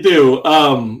do.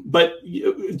 But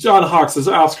John Hawkes is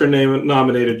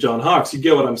Oscar-nominated John Hawkes. You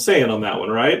get what I'm saying on that one,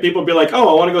 right? People be like, oh,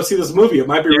 I want to go see this movie. It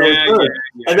might be really good.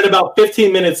 Yeah. And then about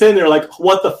 15 minutes in, they're like,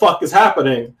 what the fuck is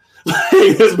happening?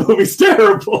 Like, this movie's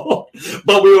terrible.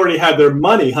 But we already had their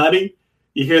money, honey.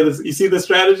 You hear this? You see the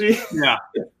strategy? Yeah.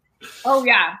 Oh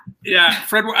yeah, yeah.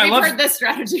 Fred, I love this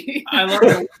strategy. I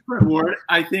love Fred Ward.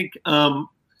 I think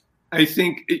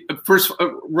first,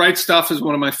 Right Stuff is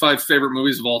one of my 5 favorite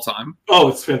movies of all time. Oh,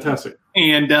 it's fantastic.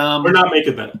 And we're not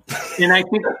making that. And I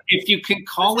think if you can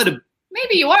call it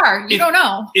maybe you are. You don't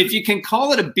know. If you can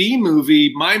call it a B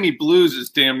movie, Miami Blues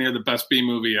is damn near the best B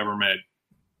movie ever made.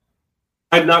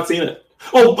 I've not seen it.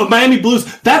 Oh, but Miami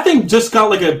Blues. That thing just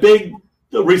got like a big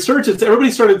resurgence.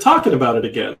 Everybody started talking about it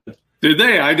again. Did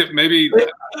they? I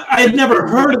had never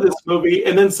heard of this movie,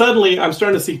 and then suddenly I'm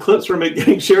starting to see clips from it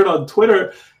getting shared on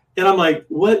Twitter, and I'm like,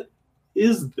 "What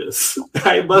is this?"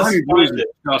 I must find it.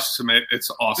 Just to make it's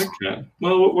awesome. Okay.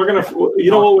 Well, we're gonna. You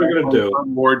know what we're gonna do?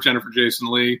 More Jennifer Jason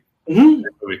Leigh. Mm-hmm.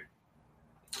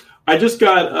 I just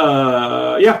got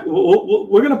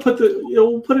we're gonna put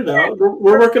we'll put it out.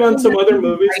 We're working on some other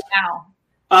movies right now.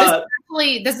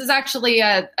 This is actually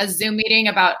a Zoom meeting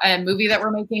about a movie that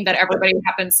we're making that everybody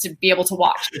happens to be able to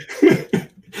watch.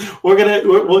 We'll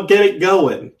get it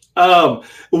going.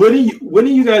 When are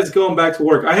you guys going back to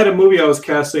work? I had a movie I was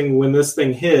casting when this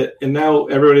thing hit, and now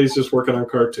everybody's just working on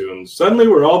cartoons. Suddenly,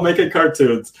 we're all making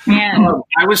cartoons.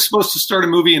 I was supposed to start a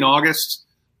movie in August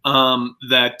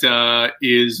that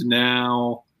is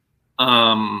now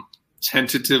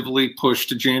tentatively pushed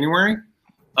to January.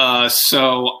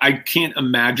 So I can't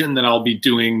imagine that I'll be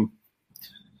doing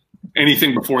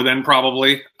anything before then,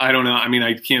 probably. I don't know. I mean,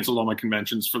 I canceled all my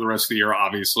conventions for the rest of the year,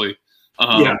 obviously.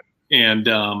 And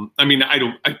I mean,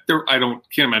 can't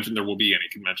imagine there will be any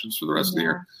conventions for the rest of the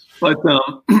year. But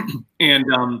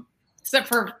except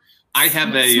for I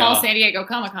have a small San Diego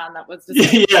Comic-Con that was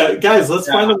guys, let's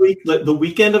find the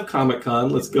weekend of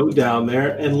Comic-Con. Let's go down there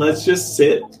and let's just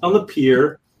sit on the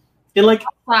pier and eat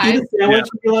a sandwich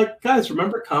and be like, guys,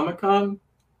 remember Comic-Con?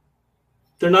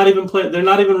 They're not even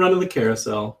running the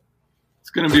carousel. It's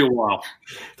gonna be a while.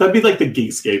 That'd be like the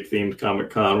Geekscape themed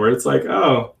Comic-Con where it's like,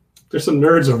 oh, there's some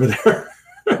nerds over there.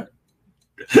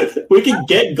 We can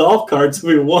get golf carts if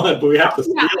we want, but we have to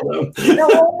steal them.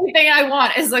 The only thing I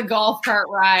want is a golf cart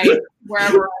ride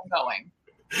wherever I'm going.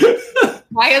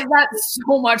 Why is that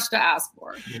so much to ask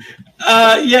for?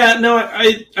 I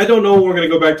don't know when we're going to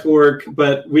go back to work,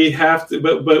 but we have to.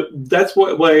 But that's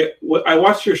why I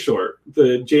watched your short,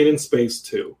 the Jade in Space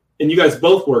 2. And you guys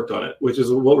both worked on it, which is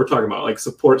what we're talking about, like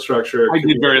support structure. I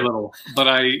did very little, but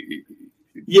but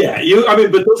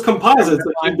those composites.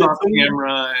 I bought the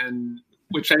camera,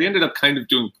 which I ended up kind of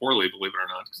doing poorly, believe it or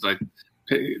not, because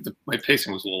my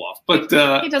pacing was a little off. But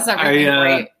he does everything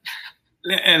right.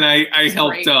 And I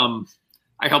helped. I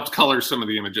helped color some of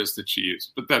the images that she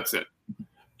used, but that's it.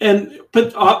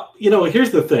 But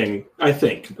here's the thing. I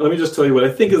think. Let me just tell you what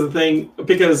I think is the thing,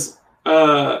 because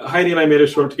Heidi and I made a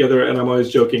short together, and I'm always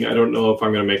joking. I don't know if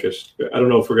I'm going to make I don't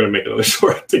know if we're going to make another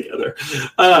short together.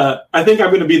 I think I'm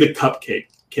going to be the cupcake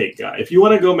guy. If you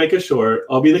want to go make a short,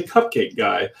 I'll be the cupcake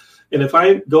guy. And if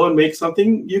I go and make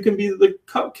something, you can be the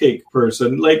cupcake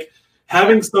person. Like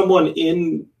having someone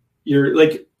in your,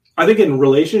 like, I think in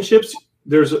relationships,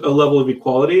 there's a level of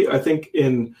equality. I think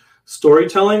in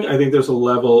storytelling, I think there's a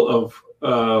level of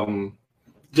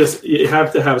just you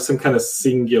have to have some kind of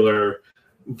singular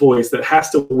voice that has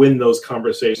to win those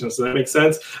conversations. Does that make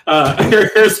sense?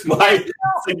 Here's my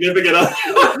significant other.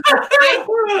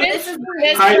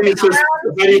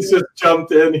 Heidi's just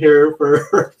jumped in here for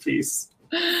her piece.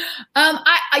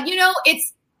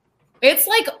 It's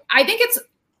like, I think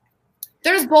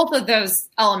there's both of those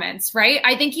elements, right?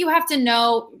 I think you have to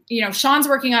know, Sean's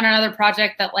working on another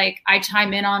project that like I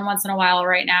chime in on once in a while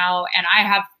right now. And I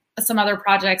have some other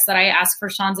projects that I ask for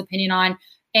Sean's opinion on.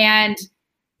 And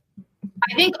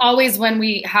I think always when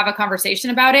we have a conversation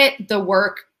about it, the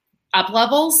work up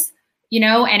levels,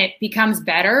 and it becomes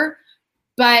better.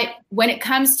 But when it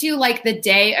comes to like the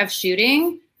day of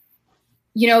shooting,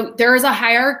 there is a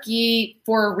hierarchy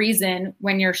for a reason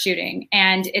when you're shooting.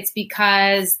 And it's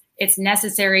because it's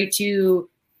necessary to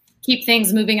keep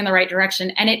things moving in the right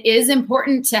direction. And it is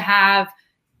important to have,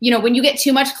 when you get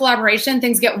too much collaboration,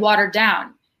 things get watered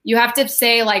down. You have to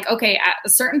say like, okay, at a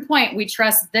certain point, we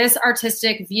trust this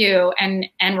artistic view and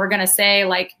we're going to say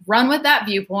like, run with that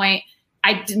viewpoint.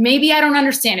 Maybe I don't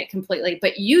understand it completely,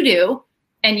 but you do.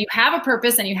 And you have a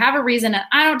purpose and you have a reason. And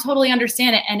I don't totally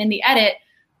understand it. And in the edit,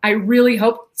 I really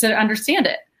hope to understand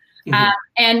it. Mm-hmm.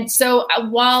 And so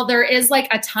while there is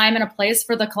like a time and a place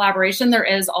for the collaboration, there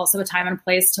is also a time and a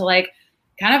place to like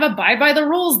kind of abide by the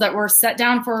rules that were set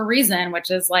down for a reason,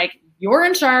 which is like, you're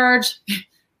in charge,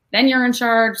 then you're in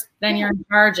charge, then you're in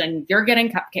charge, and you're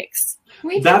getting cupcakes.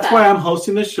 That's why I'm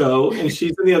hosting the show, and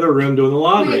she's in the other room doing the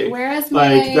laundry. Wait, where is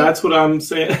my... that's what I'm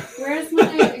saying. Where's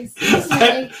my...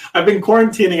 I've been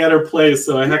quarantining at her place,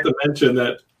 so I have to mention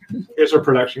that here's her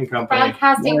production company.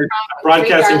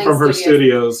 Broadcasting from her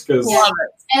studios.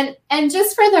 And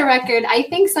just for the record, I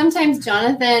think sometimes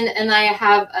Jonathan and I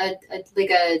have I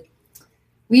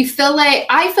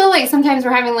feel like sometimes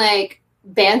we're having like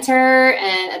banter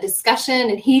and a discussion,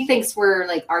 and he thinks we're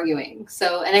like arguing.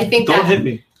 So, and I think don't hit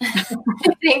me.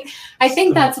 I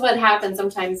think that's what happens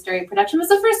sometimes during production. It was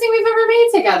the first thing we've ever made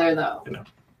together, though.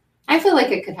 I feel like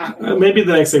it could happen. Maybe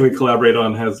the next thing we collaborate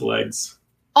on has legs.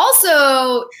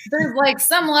 Also, there's like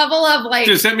some level of like.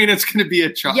 Does that mean it's going to be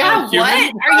a child? Yeah. What are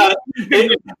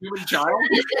you? Human child?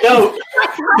 No,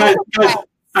 guys.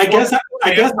 I guess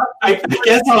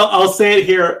I'll say it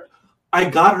here. I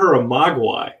got her a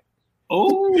Mogwai.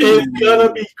 Oh, It's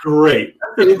gonna be great.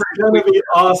 It's gonna be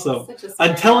awesome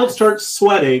until it starts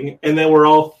sweating, and then we're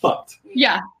all fucked.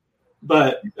 Yeah.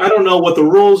 But I don't know what the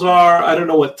rules are. I don't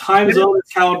know what time zone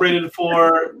it's calibrated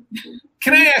for.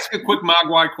 Can I ask a quick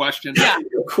Mogwai question? Yeah.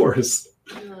 Of course.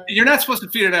 You're not supposed to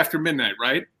feed it after midnight,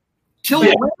 right? Till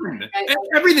when?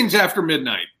 Everything's after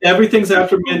midnight. Everything's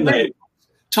after midnight.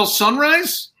 Till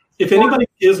sunrise? If anybody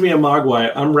gives me a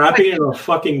Mogwai, I'm wrapping it in a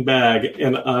fucking bag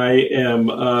and I am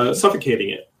suffocating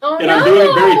it. Oh, and I'm doing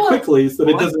it very quickly so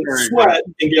that it doesn't sweat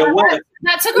and get wet.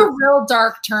 That took a real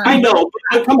dark turn. I know,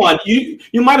 but come on, you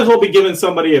might as well be giving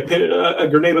somebody a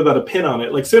grenade without a pin on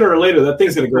it. Like sooner or later, that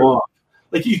thing's going to go off.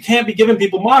 Like you can't be giving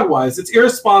people Mogwais. It's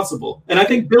irresponsible. And I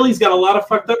think Billy's got a lot of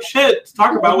fucked up shit to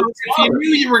talk about. With if you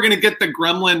knew you were going to get the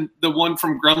gremlin, the one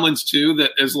from Gremlins 2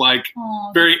 that is like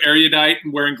very erudite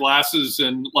and wearing glasses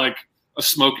and like a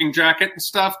smoking jacket and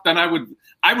stuff, then I would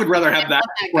rather have that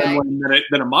gremlin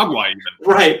than a Mogwai even.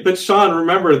 Right, but Sean,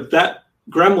 remember that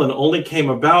gremlin only came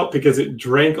about because it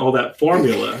drank all that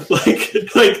formula. like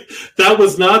that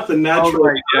was not the natural. Oh,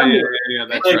 right. Yeah,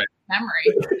 that's right.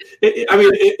 Memory.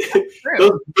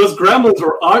 Those gremlins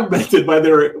were augmented by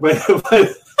their.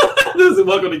 This is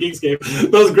welcome to Geekscape.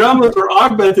 Those gremlins were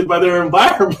augmented by their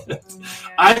environment.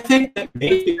 I think that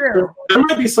maybe there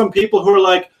might be some people who are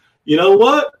like, you know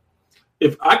what?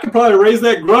 If I could probably raise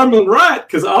that gremlin right,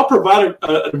 because I'll provide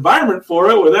an environment for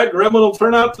it where that gremlin will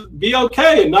turn out to be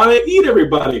okay and not eat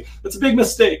everybody. That's a big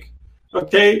mistake.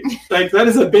 Okay, like that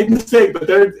is a big mistake. But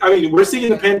we're seeing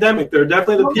the pandemic. There are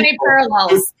definitely the people.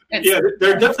 Parallels.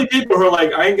 There are definitely people who are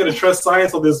like, I ain't going to trust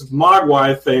science on this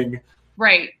Mogwai thing.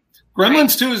 Right.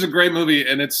 Gremlins 2 is a great movie,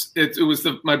 and it was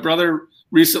my brother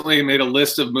recently made a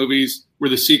list of movies where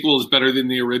the sequel is better than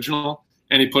the original.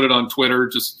 And he put it on Twitter,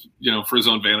 just for his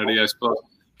own vanity, I suppose.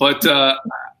 But to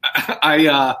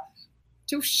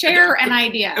share an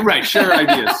idea, right? Share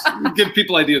ideas, give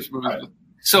people ideas for movies.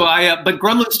 So but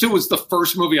Gremlins 2 was the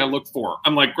first movie I looked for.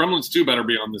 I'm like, Gremlins 2 better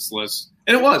be on this list,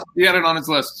 and it was. He had it on his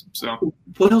list. So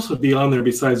what else would be on there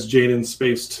besides Jane in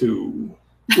Space 2?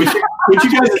 Would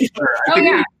you guys? Oh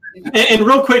yeah. And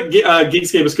real quick,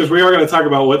 Geekscape is because we are going to talk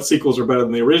about what sequels are better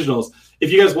than the originals.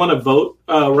 If you guys want to vote,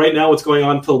 right now what's going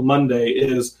on till Monday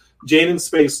is Jane in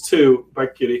Space 2. Bye,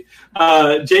 Kitty.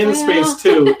 Jane in Space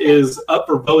 2 is up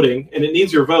for voting, and it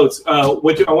needs your votes.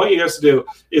 What I want you guys to do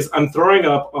is I'm throwing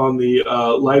up on the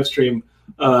live stream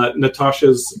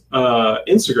Natasha's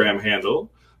Instagram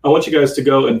handle. I want you guys to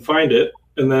go and find it.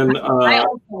 And then I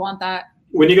also want that.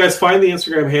 When you guys find the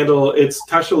Instagram handle, it's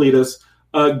Tasha Litas.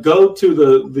 Go to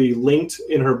the linked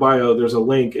in her bio. There's a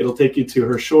link. It'll take you to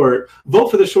her short. Vote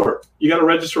for the short. You got to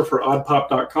register for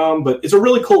oddpop.com, but it's a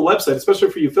really cool website, especially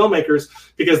for you filmmakers,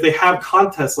 because they have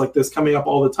contests like this coming up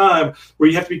all the time where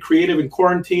you have to be creative in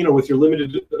quarantine or with your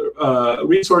limited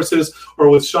resources or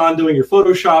with Sean doing your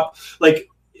Photoshop. Like,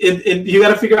 and you got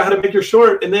to figure out how to make your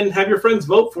short and then have your friends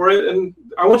vote for it. And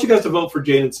I want you guys to vote for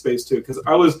Jane in Space too, because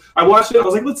I watched it. I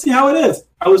was like, let's see how it is.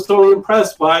 I was totally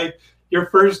impressed by your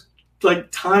first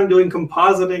time doing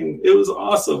compositing. It was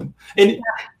awesome. And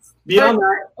beyond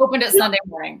that, opened it Sunday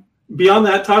morning. Beyond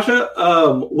that,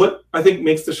 Tasha, what I think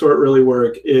makes the short really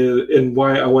work is, and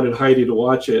why I wanted Heidi to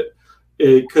watch it,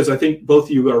 because I think both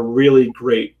of you are really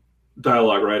great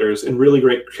dialogue writers and really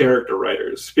great character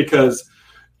writers, because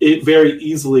it very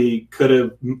easily could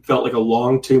have felt like a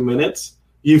long 2 minutes.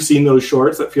 You've seen those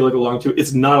shorts that feel like a long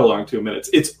it's not a long 2 minutes.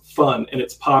 It's fun and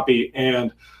it's poppy,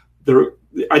 and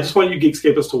I just want you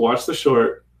Geekscapists to watch the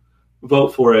short,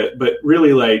 vote for it, but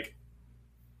really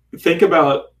think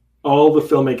about all the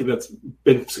filmmaking that's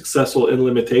been successful in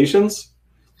limitations,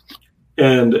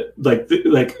 and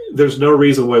there's no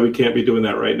reason why we can't be doing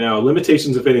that right now.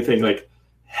 Limitations, if anything,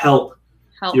 help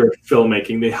your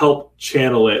filmmaking. They help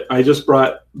channel it. I just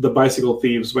brought The Bicycle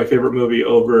Thieves, my favorite movie,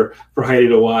 over for Heidi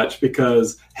to watch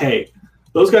because, hey,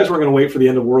 those guys weren't going to wait for the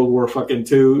end of World War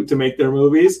II to make their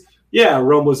movies. Yeah,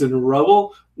 Rome was in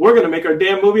rubble. We're going to make our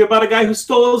damn movie about a guy who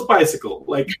stole his bicycle.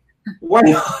 Why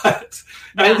not?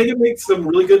 And I think it makes some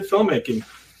really good filmmaking.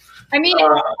 I mean,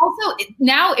 also,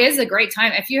 now is a great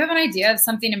time. If you have an idea of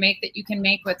something to make that you can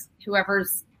make with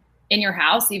whoever's in your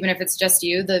house, even if it's just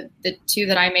you, the two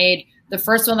that I made, the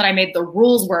first one that I made, the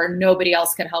rules were nobody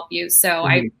else could help you. So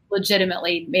I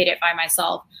legitimately made it by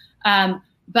myself.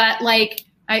 But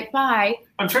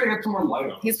I'm trying to get some more light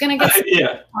on. He's gonna get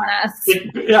on us.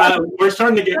 Yeah, we're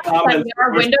starting to get comments.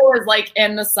 Our window is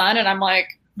in the sun, and I'm like,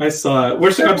 I saw it.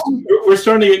 We're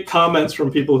starting to get comments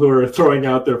from people who are throwing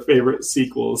out their favorite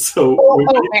sequels. So,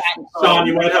 Sean,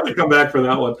 you might have to come back for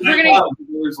that one.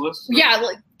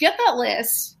 Get that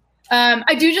list.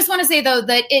 I do just want to say, though,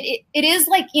 that it is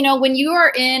like, when you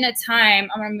are in a time,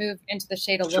 I'm going to move into the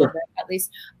shade a little bit, at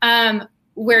least,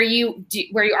 where you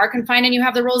are confined and you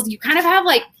have the rules, you kind of have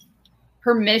like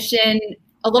permission,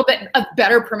 a little bit of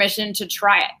better permission to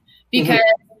try it, because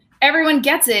everyone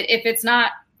gets it. If it's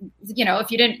not,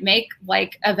 if you didn't make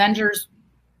like Avengers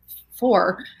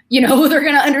 4, they're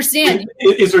going to understand.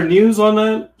 Is there news on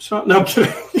that, Sean? No, I'm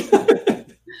kidding.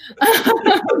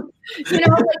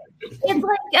 It's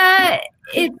like I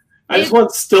just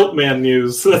want Stiltman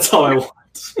news. That's all I want.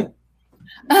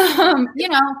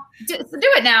 Do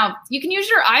it now. You can use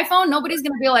your iPhone. Nobody's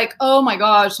going to be like, oh my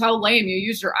gosh, how lame, you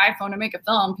used your iPhone to make a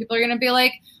film. People are going to be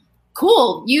like,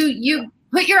 cool, you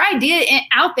put your idea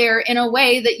out there in a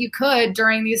way that you could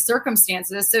during these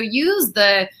circumstances. So use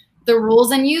the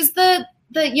rules and use the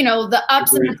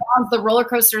ups and the downs, the roller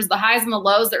coasters, the highs and the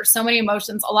lows. There are so many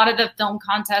emotions. A lot of the film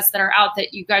contests that are out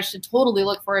that you guys should totally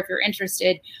look for if you're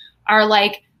interested are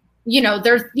like,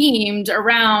 they're themed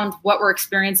around what we're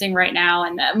experiencing right now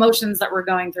and the emotions that we're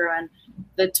going through and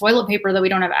the toilet paper that we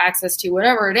don't have access to,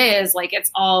 whatever it is, like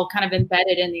it's all kind of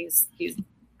embedded in these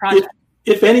projects.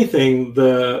 If anything,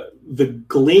 the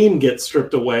gleam gets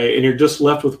stripped away and you're just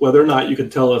left with whether or not you can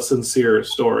tell a sincere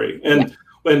story. And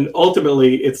when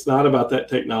ultimately it's not about that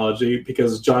technology,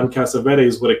 because John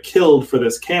Cassavetes would have killed for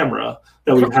this camera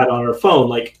that we've had on our phone.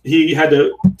 Like he had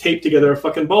to tape together a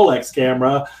fucking Bolex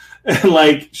camera and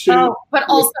like shoot. Oh, but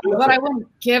also what I wouldn't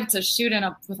give to shoot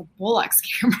with a Bolex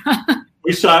camera.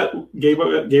 We shot Gay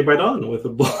by Dawn with a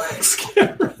Bolex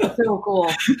camera. So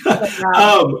cool.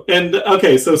 And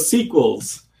okay, so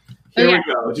sequels. Here we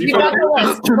go.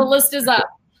 The list is up.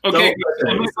 Okay,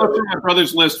 I'm going to go through my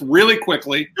brother's list really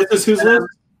quickly. This is whose list?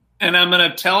 And I'm going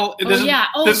to tell. This is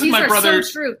these my are brother.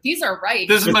 So true. These are right.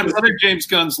 This is my brother James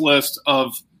Gunn's list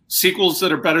of sequels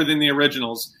that are better than the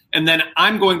originals, and then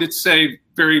I'm going to say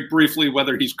very briefly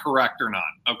whether he's correct or not.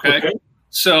 Okay.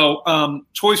 So,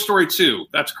 Toy Story 2,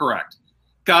 that's correct.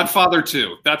 Godfather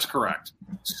 2, that's correct.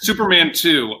 Superman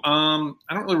 2, I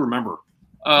don't really remember.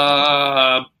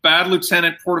 Bad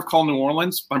Lieutenant, Port of Call, New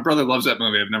Orleans. My brother loves that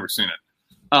movie. I've never seen it.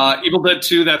 Evil Dead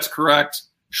 2, that's correct.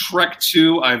 Shrek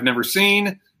 2, I've never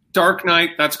seen. Dark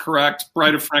Knight, that's correct.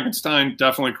 Bride of Frankenstein,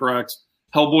 definitely correct.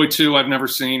 Hellboy 2, I've never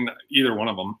seen either one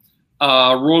of them.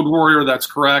 Road Warrior, that's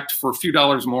correct. For a few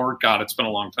dollars more, God, it's been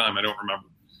a long time. I don't remember.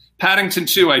 Paddington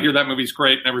 2, I hear that movie's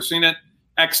great. Never seen it.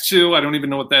 X2, I don't even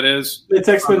know what that is. It's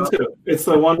X-Men 2. It's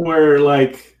the one where,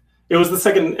 like, it was the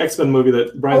second X-Men movie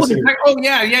that Bryan Singer.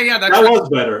 Yeah. That was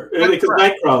better. Because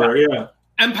Nightcrawler, yeah.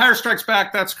 Empire Strikes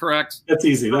Back, that's correct. That's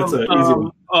easy. That's an easy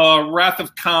one. Wrath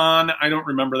of Khan, I don't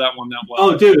remember that one that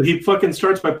well. Oh, dude, he fucking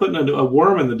starts by putting a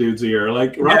worm in the dude's ear.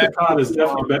 Like, Wrath of Khan is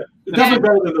definitely better. Definitely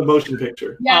better than the motion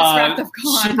picture. Yes, Wrath of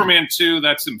Khan. Superman 2,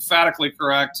 that's emphatically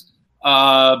correct.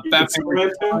 Batman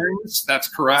Returns, that's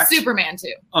correct. Superman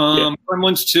 2.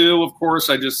 Gremlins 2, of course,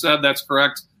 I just said that's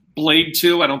correct. Blade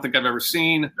 2, I don't think I've ever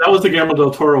seen. That was the Guillermo del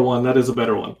Toro one. That is a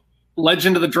better one.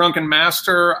 Legend of the Drunken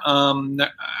Master,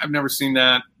 I've never seen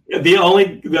that.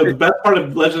 The best part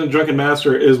of Legend of the Drunken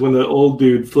Master is when the old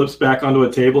dude flips back onto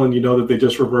a table and you know that they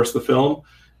just reversed the film.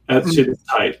 That shit is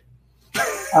tight.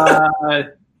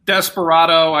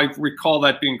 Desperado, I recall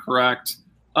that being correct.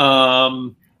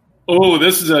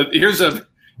 Here's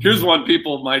one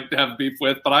people might have beef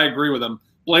with, but I agree with them.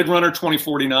 Blade Runner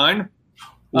 2049.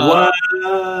 What?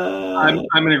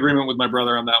 I'm in agreement with my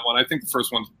brother on that one. I think the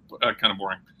first one's kind of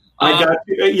boring. I got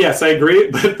you. Yes, I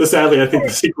agree, but sadly, I think the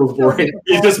sequel's boring.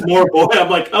 It's just more boring. I'm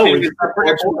like, the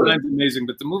production design's amazing,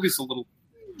 but the movie's a little.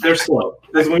 They're slow.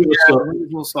 This movie was slow. A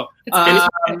little slow. It's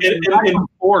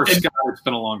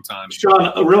been a long time.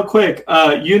 Sean, real quick,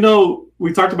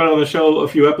 we talked about it on the show a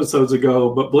few episodes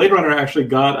ago, but Blade Runner actually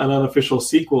got an unofficial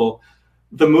sequel.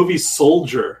 The movie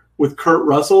Soldier with Kurt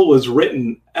Russell was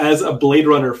written as a Blade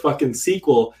Runner fucking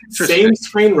sequel. Same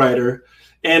screenwriter.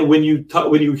 And when you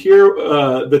hear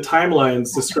the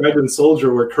timelines described in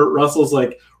Soldier, where Kurt Russell's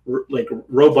like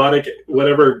robotic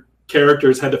whatever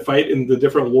characters had to fight in the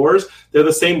different wars, they're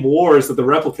the same wars that the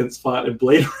replicants fought in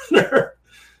Blade Runner.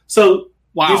 So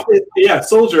wow,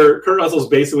 Soldier. Kurt Russell's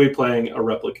basically playing a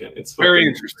replicant. It's very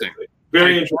interesting.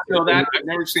 Very interesting. I know that. I've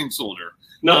never seen Soldier.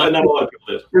 No, not a lot of people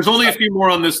did. There's only a few more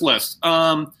on this list.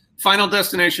 Final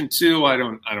Destination 2. I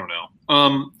don't know.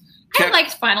 I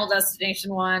liked Final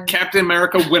Destination 1. Captain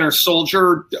America Winter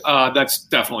Soldier, that's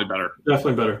definitely better.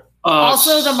 Definitely better.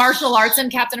 Also, the martial arts in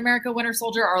Captain America Winter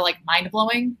Soldier are like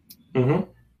mind-blowing.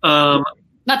 Mm-hmm.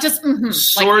 Not just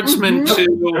Swordsman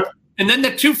 2. And then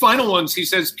the two final ones, he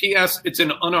says, P.S., it's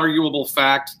an unarguable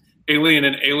fact. Alien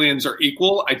and Aliens are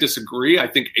equal. I disagree. I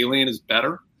think Alien is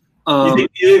better. You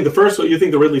think the first one? You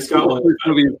think the Ridley Scott one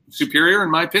movie is superior,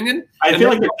 in my opinion? I feel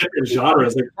like they're different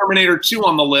genres. Like Terminator 2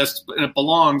 on the list, and it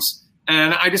belongs.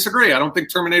 And I disagree. I don't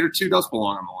think Terminator 2 does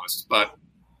belong on the list. But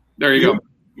there you go.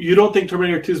 You don't think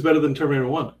Terminator 2 is better than Terminator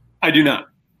 1? I do not.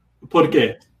 ¿Por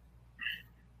qué?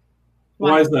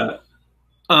 Why is that?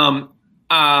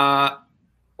 I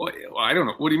don't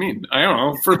know. What do you mean? I don't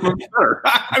know. First one's better.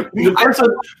 The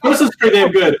first is pretty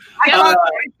damn good. We're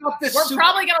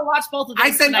probably going to watch both of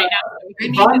these tonight.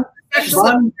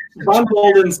 Von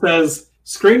Bolden says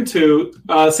Scream 2,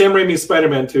 Sam Raimi's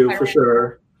Spider-Man 2 for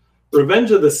sure.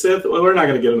 Revenge of the Sith. Well, we're not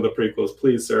going to get into the prequels,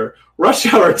 please, sir. Rush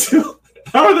Hour 2.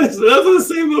 How are those? Those are the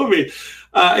same movie.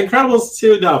 Incredibles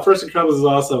 2. No, first Incredibles is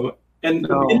awesome. And you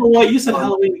know what? You said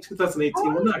Halloween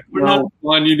 2018. We're not.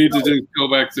 One, you need to go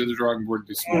back to the drawing board.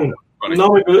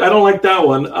 No, I don't like that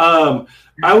one.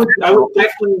 I would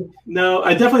definitely no.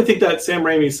 I definitely think that Sam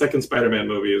Raimi's second Spider-Man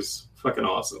movie is fucking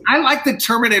awesome. I like that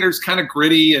Terminator's kind of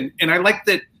gritty, and I like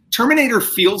that Terminator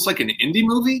feels like an indie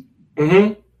movie.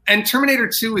 Mm-hmm. And Terminator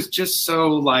 2 is just so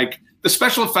like the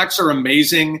special effects are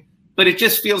amazing, but it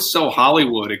just feels so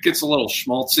Hollywood. It gets a little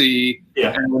schmaltzy.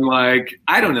 Yeah. And like,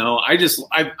 I don't know. I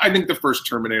think the first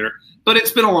Terminator, but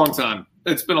it's been a long time.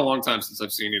 It's been a long time since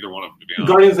I've seen either one of them, to be honest.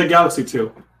 Guardians of the Galaxy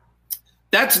 2.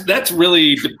 That's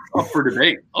really up for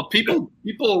debate.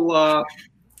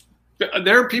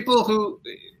 There are people who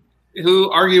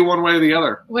argue one way or the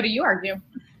other. What do you argue?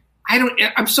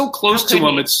 I'm so close to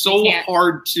them. It's so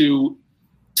hard to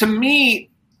me.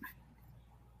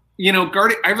 You know,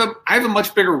 I have a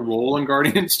much bigger role in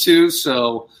Guardians 2,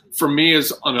 so for me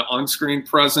as an on-screen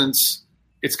presence,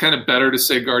 it's kind of better to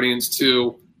say Guardians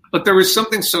 2. But there was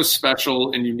something so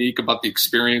special and unique about the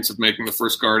experience of making the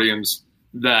first Guardians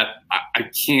that I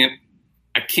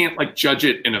can't like judge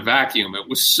it in a vacuum. It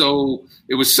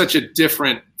was such a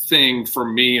different thing for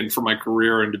me and for my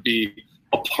career, and to be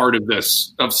a part of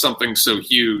something so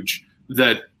huge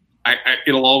that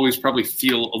it'll always probably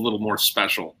feel a little more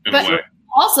special in a way.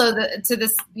 Also, to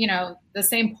this, the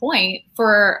same point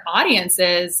for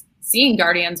audiences, seeing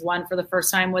Guardians 1 for the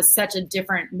first time was such a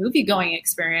different movie-going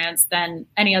experience than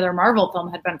any other Marvel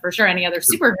film had been, for sure. Any other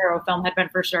superhero film had been,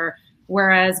 for sure.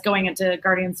 Whereas going into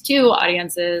Guardians 2,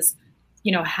 audiences,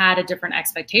 had a different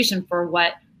expectation for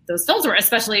what those films were,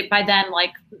 especially by then,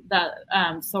 like the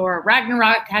Thor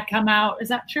Ragnarok had come out. Is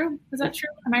that true?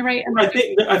 Am I right?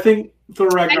 I think Thor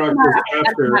Ragnarok was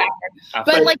after.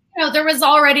 But there was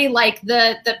already like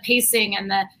the pacing and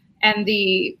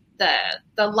the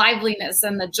liveliness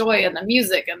and the joy and the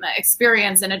music and the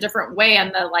experience in a different way,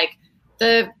 and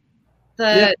the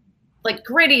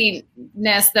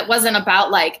grittiness that wasn't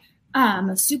about like I'm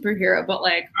a superhero, but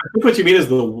like I think what you mean is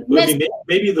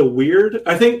maybe the weird.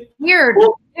 I think weird.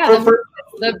 Well, yeah,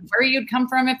 where you'd come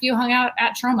from if you hung out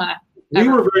at Troma. We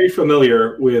were very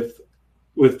familiar with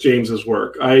James's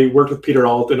work. I worked with Peter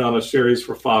Alton on a series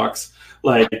for Fox.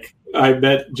 Like I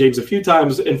met James a few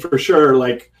times, and for sure,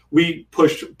 like we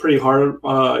pushed pretty hard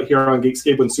here on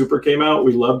Geekscape when Super came out.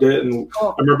 We loved it, and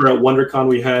I remember at WonderCon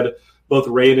we had both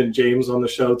Ray and James on the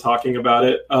show talking about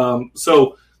it.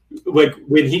 So like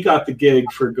when he got the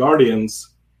gig for Guardians,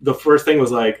 the first thing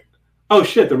was like, oh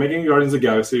shit, they're making a Guardians of the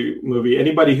Galaxy movie.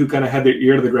 Anybody who kind of had their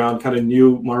ear to the ground kind of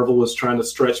knew Marvel was trying to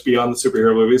stretch beyond the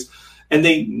superhero movies, and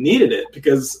they needed it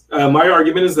because my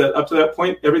argument is that up to that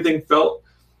point, everything felt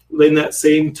in that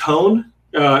same tone.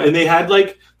 And they had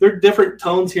like their different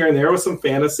tones here and there with some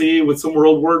fantasy, with some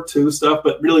World War II stuff,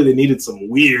 but really they needed some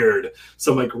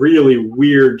like really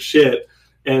weird shit.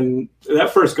 And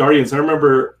that first Guardians, I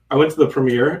remember I went to the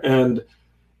premiere and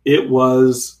it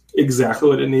was exactly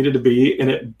what it needed to be. And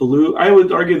it blew. I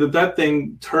would argue that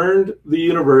thing turned the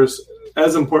universe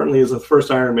as importantly as the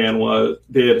first Iron Man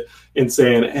did in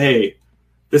saying, hey,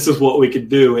 this is what we could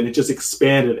do. And it just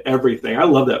expanded everything. I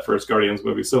love that first Guardians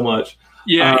movie so much.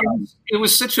 Yeah, it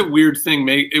was such a weird thing.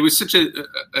 It was such a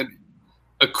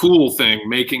cool thing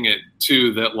making it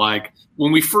too. That like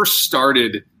when we first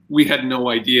started, we had no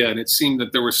idea, and it seemed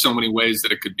that there were so many ways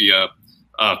that it could be a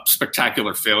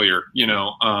spectacular failure.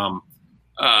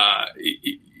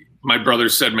 My brother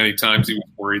said many times he was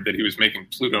worried that he was making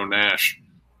Pluto Nash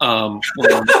when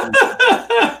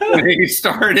he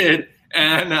started,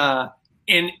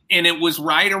 and it was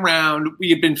right around, we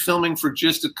had been filming for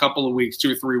just a couple of weeks,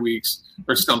 2 or 3 weeks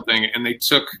or something. And they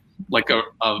took like a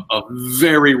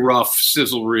very rough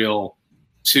sizzle reel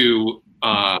to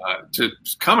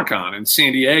Comic-Con in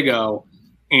San Diego.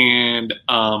 And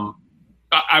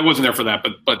I wasn't there for that,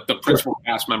 but the principal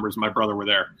cast members, my brother, were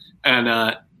there. And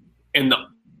the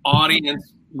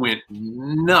audience went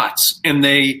nuts, and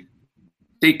they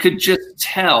could just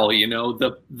tell,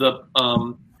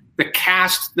 the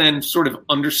cast then sort of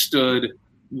understood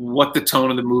what the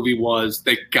tone of the movie was.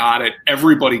 They got it.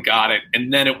 Everybody got it.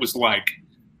 And then it was like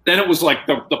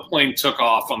the plane took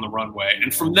off on the runway.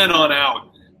 And from then on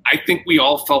out, I think we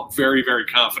all felt very, very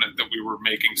confident that we were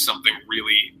making something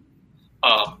really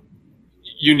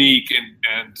unique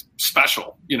and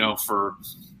special, to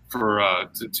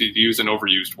use an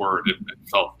overused word. It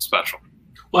felt special.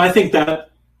 Well, I think that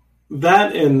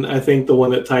and I think the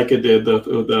one that Taika did,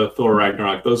 the Thor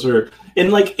Ragnarok, those are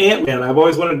in like Ant-Man. I've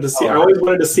always wanted to see. I always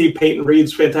wanted to see Peyton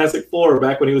Reed's Fantastic Four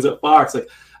back when he was at Fox. Like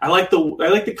I like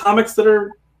the comics that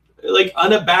are like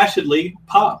unabashedly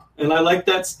pop, and I like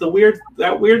that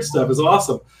weird stuff is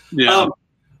awesome. Yeah.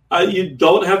 You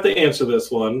don't have to answer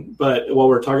this one, but while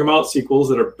we're talking about sequels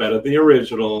that are better than the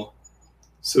original,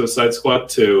 Suicide Squad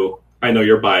 2. I know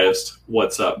you're biased.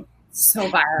 What's up?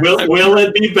 So biased. Will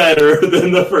it be better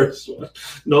than the first one?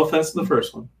 No offense to the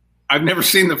first one. I've never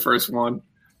seen the first one.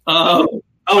 It's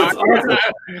awesome.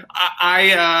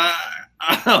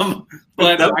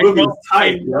 But that movie's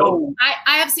tight, bro.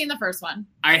 I have seen the first one.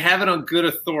 I have it on good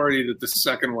authority that the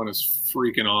second one is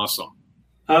freaking awesome.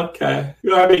 Okay.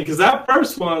 I mean, because that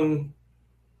first one,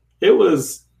 it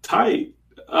was tight.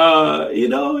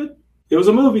 It was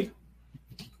a movie.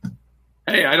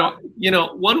 Hey,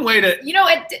 one way to...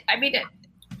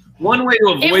 One way to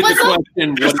avoid the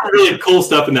question... There's some really cool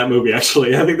stuff in that movie,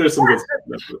 actually. I think there's some good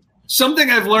stuff. Something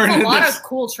I've learned... A lot of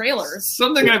cool trailers.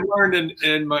 Something I've learned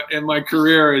in my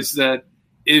career is that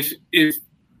if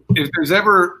there's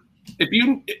ever a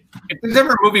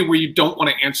movie where you don't want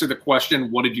to answer the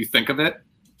question, what did you think of it?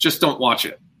 Just don't watch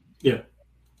it. Yeah.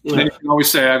 And then you can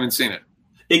always say, I haven't seen it.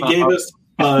 It gave us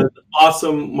an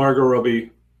awesome Margot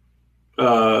Robbie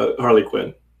Harley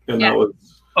Quinn. And that was...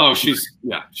 Oh, she's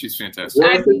fantastic.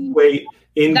 Worth its weight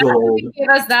in gold. Gave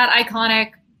us that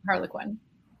iconic Harley Quinn.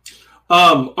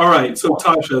 All right, so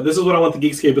Tasha, this is what I want the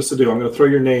Geekscapists to do. I'm going to throw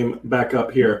your name back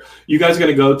up here. You guys are going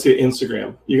to go to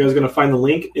Instagram. You guys are going to find the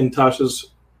link in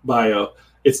Tasha's bio.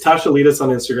 It's Tasha Litas on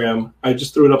Instagram. I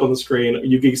just threw it up on the screen.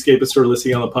 You Geekscapists who are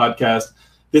listening on the podcast,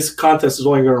 this contest is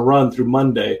only going to run through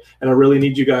Monday, and I really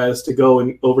need you guys to go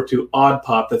over to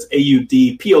Audpop. That's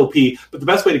AUDPOP. But the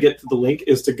best way to get to the link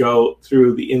is to go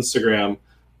through the Instagram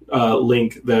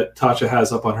link that Tasha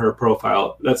has up on her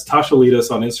profile. That's Tasha Litas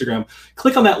on Instagram.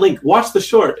 Click on that link. Watch the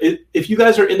short. If you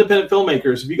guys are independent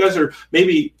filmmakers, if you guys are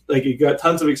maybe like you got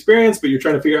tons of experience, but you're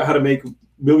trying to figure out how to make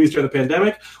movies during the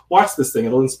pandemic, watch this thing.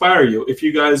 It'll inspire you. If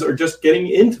you guys are just getting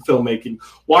into filmmaking,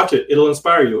 watch it. It'll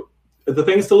inspire you. The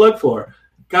things to look for.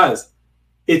 Guys,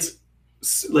 it's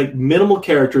like minimal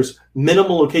characters,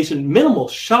 minimal location, minimal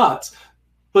shots,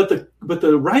 but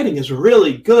the writing is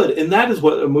really good, and that is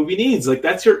what a movie needs. Like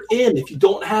that's your in. If you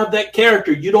don't have that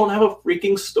character, you don't have a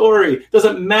freaking story. It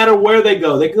doesn't matter where they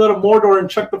go. They can go to Mordor and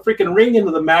chuck the freaking ring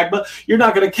into the magma. You're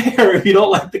not going to care if you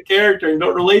don't like the character and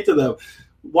don't relate to them.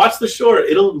 Watch the short.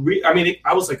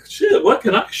 I was like, shit, what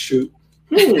can I shoot?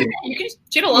 You can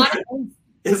shoot a lot of things.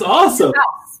 It's awesome.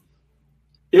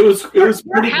 It was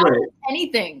pretty great.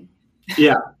 Anything.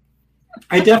 Yeah.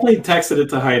 I definitely texted it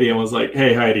to Heidi and was like,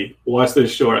 hey, Heidi, watch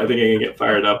this short. I think I can get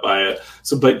fired up by it.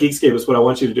 So, but Geekscapists, what I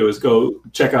want you to do is go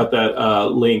check out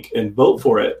that link and vote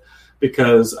for it,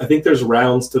 because I think there's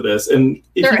rounds to this. And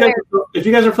if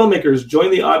you guys are filmmakers, join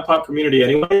the Odd Pop community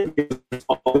anyway, because there's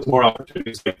always more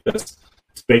opportunities like this.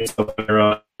 It's based on their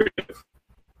own creative.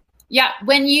 Yeah.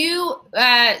 When you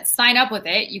sign up with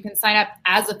it, you can sign up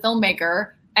as a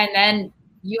filmmaker, and then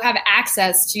you have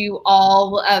access to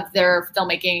all of their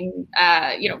filmmaking,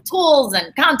 tools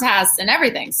and contests and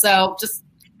everything. So just,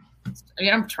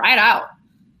 try it out.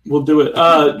 We'll do it.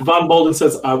 Vaughn Bolden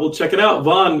says, I will check it out.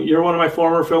 Vaughn, you're one of my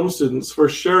former film students for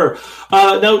sure.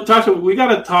 Now, Tasha, we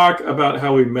got to talk about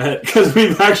how we met, because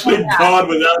we've actually gone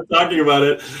without talking about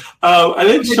it. I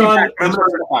think Sean...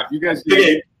 You guys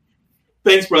okay.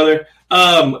 Thanks, brother.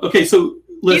 Okay, so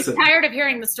listen. He's tired of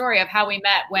hearing the story of how we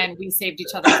met when we saved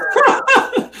each other.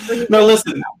 No,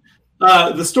 listen.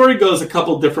 The story goes a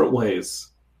couple different ways.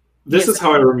 This is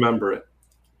how I remember it.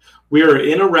 We were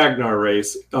in a Ragnar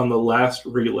race on the last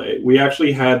relay. We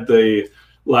actually had the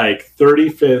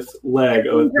 35th leg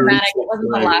of a 36th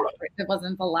leg. It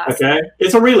wasn't the last. Okay,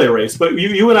 it's a relay race, but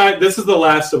you and I, this is the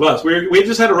last of us. We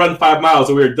just had to run 5 miles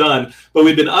and we were done. But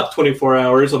we'd been up 24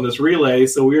 hours on this relay,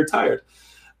 so we were tired.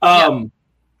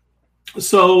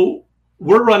 So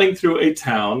we're running through a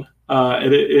town.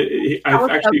 We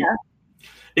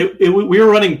were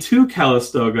running to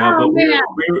Calistoga, but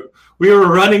we were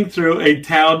running through a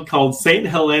town called St.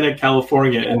 Helena,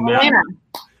 California,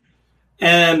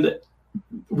 and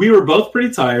we were both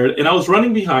pretty tired. And I was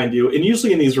running behind you. And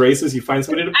usually in these races, you find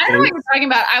somebody to. I don't know what you're talking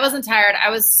about. I wasn't tired. I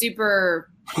was super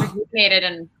rejuvenated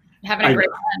and having a great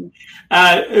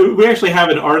time. We actually have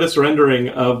an artist rendering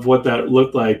of what that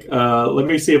looked like. Let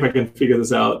me see if I can figure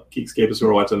this out, Geekscapists who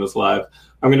are watching this live.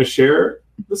 I'm going to share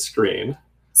the screen.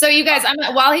 So you guys,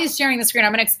 while he's sharing the screen,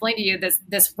 I'm going to explain to you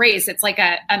this race. It's like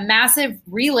a massive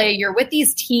relay. You're with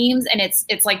these teams, and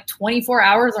it's like 24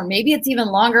 hours, or maybe it's even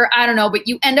longer. I don't know, but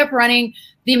you end up running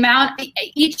the amount.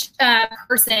 Each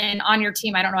person on your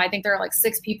team, I don't know, I think there are like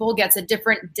 6 people, gets a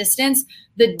different distance.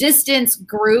 The distance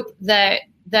group that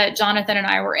Jonathan and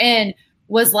I were in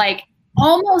was like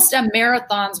almost a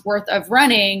marathon's worth of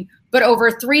running, but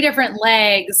over 3 different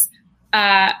legs.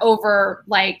 Over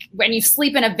like when you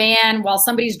sleep in a van while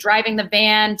somebody's driving the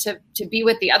van to be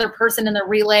with the other person in the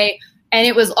relay. And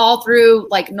it was all through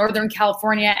like Northern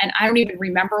California. And I don't even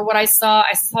remember what I saw.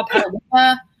 I saw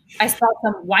Petaluma. I saw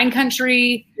some wine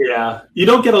country. Yeah. You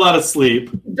don't get a lot of sleep.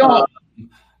 Don't. You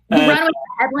run with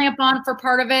a headlamp on for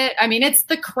part of it. I mean, it's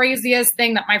the craziest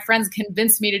thing that my friends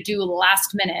convinced me to do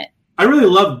last minute. I really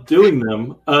love doing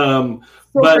them. So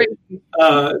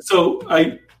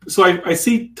I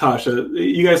see Tasha.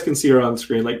 You guys can see her on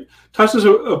screen. Like, Tasha's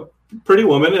a pretty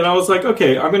woman, and I was like,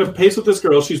 okay, I'm going to pace with this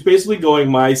girl. She's basically going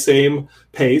my same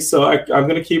pace, so I'm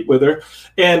going to keep with her.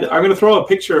 And I'm going to throw a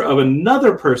picture of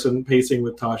another person pacing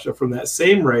with Tasha from that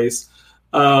same race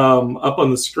up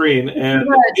on the screen. And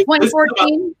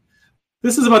 2014.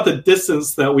 This is about the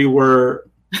distance that we were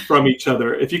from each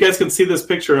other. If you guys can see this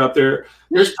picture up there,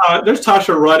 there's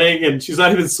Tasha running, and she's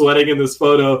not even sweating in this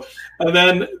photo. And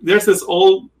then there's this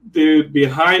old dude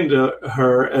behind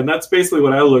her, and that's basically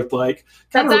what I looked like.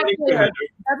 That's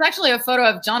actually a photo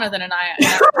of Jonathan and I.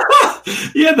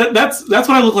 Yeah, that's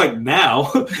what I look like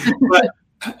now.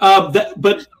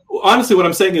 But honestly, what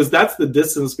I'm saying is that's the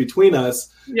distance between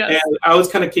us. Yes. And I was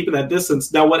kind of keeping that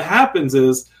distance. Now, what happens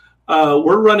is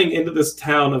we're running into this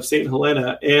town of St.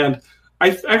 Helena, and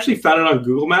I actually found it on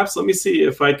Google Maps. Let me see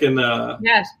if I can throw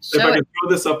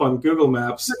this up on Google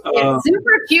Maps. It's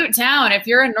super cute town. If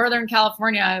you're in Northern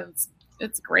California,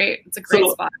 it's great. It's a great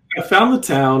spot. I found the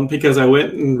town because I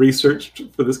went and researched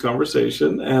for this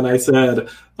conversation, and I said,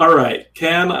 all right,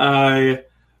 can I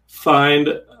find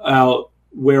out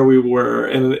where we were?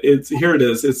 And here it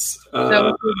is. It's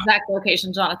the exact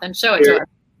location, Jonathan. Show it to us.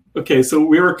 Okay, so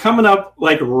we were coming up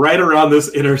like right around this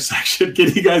intersection.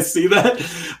 Can you guys see that?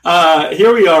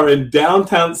 Here we are in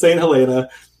downtown St. Helena,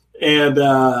 and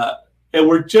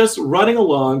we're just running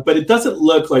along, but it doesn't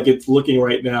look like it's looking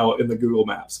right now in the Google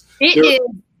Maps. It is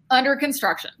under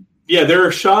construction. Yeah, there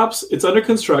are shops. It's under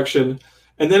construction.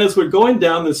 And then as we're going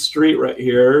down this street right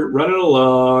here, running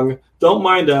along, don't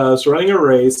mind us, running a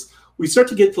race, we start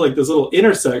to get to like this little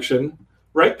intersection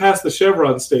right past the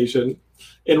Chevron station.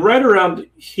 And right around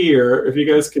here, if you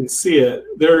guys can see it,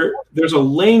 there's a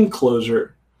lane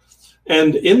closure.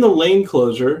 And in the lane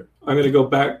closure, I'm going to go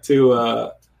back to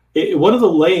one of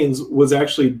the lanes was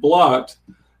actually blocked.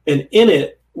 And in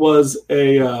it was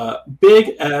a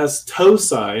big-ass tow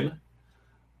sign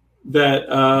that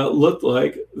looked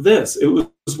like this. It was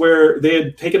where they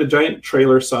had taken a giant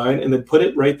trailer sign and then put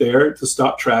it right there to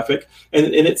stop traffic.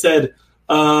 And it said,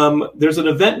 there's an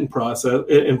event in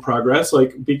progress.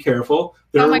 Like, be careful.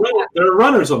 There are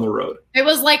runners on the road. It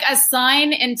was like a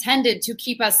sign intended to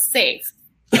keep us safe.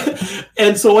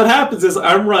 And so what happens is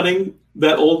I'm running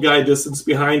that old guy distance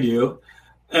behind you,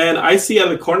 and I see out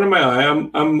of the corner of my eye,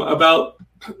 I'm about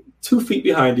 2 feet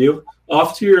behind you,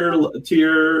 off your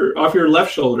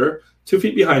left shoulder, 2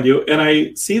 feet behind you, and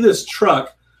I see this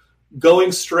truck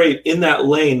going straight in that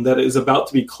lane that is about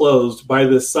to be closed by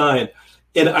this sign.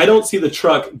 And I don't see the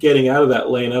truck getting out of that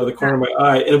lane, out of the corner of my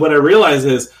eye. And what I realize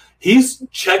is he's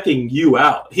checking you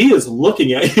out. He is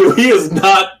looking at you. He is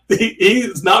not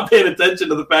paying attention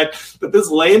to the fact that this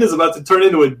lane is about to turn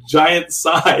into a giant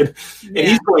side, and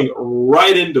he's going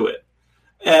right into it.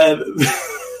 And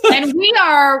and we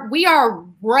are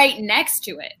right next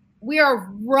to it. We are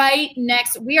right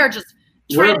next. We are just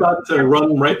we're about to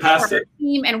run right past it.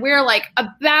 Team, and we're like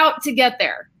about to get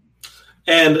there.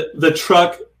 And the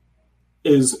truck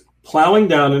is plowing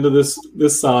down into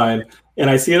this sign, and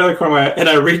I see it on the corner of my eye, and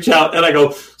I reach out and I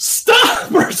go,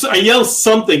 stop! Or I yell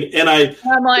something, and I'm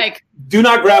like, do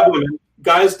not grab women.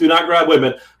 Guys, do not grab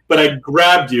women. But I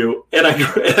grabbed you, and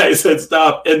I said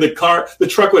stop, and the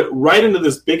truck went right into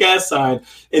this big ass sign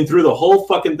and threw the whole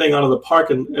fucking thing onto the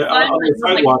on the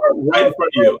sidewalk right in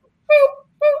front of you.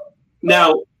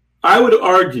 Now, I would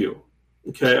argue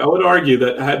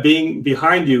that being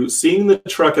behind you, seeing the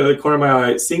truck out of the corner of my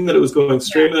eye, seeing that it was going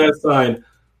straight to that sign,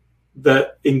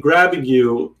 that in grabbing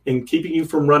you and keeping you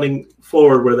from running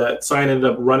forward where that sign ended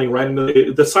up running right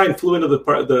into the sign flew into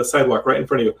the sidewalk right in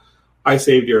front of you, I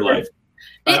saved your life.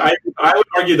 I would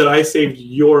argue that I saved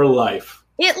your life.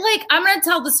 I'm going to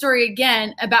tell the story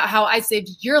again about how I saved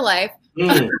your life.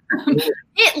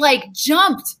 It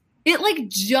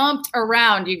jumped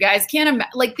around. You guys can't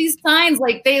imagine. These signs,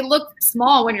 they look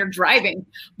small when you're driving,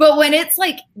 but when it's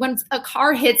when a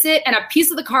car hits it and a piece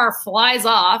of the car flies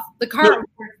off, the truck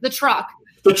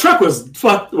was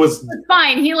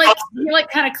fine. He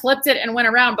kind of clipped it and went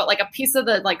around, but a piece of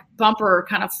the bumper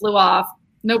kind of flew off.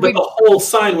 But the whole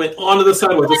sign went onto the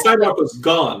sidewalk. The sidewalk was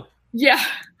gone. Yeah.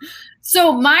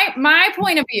 So my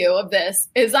point of view of this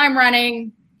is I'm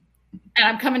running and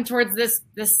I'm coming towards this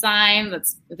sign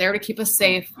that's there to keep us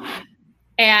safe.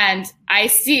 And I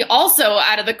see also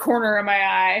out of the corner of my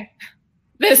eye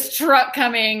this truck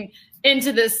coming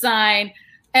into this sign.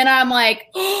 And I'm like,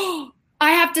 oh,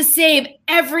 I have to save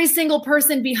every single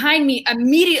person behind me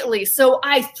immediately. So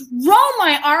I throw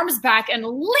my arms back and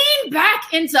lean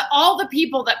back into all the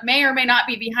people that may or may not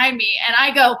be behind me. And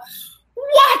I go,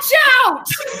 watch out!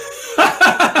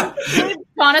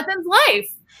 Jonathan's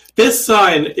life. This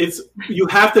sign, you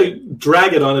have to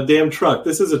drag it on a damn truck.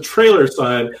 This is a trailer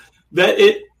sign that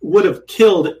it would have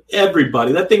killed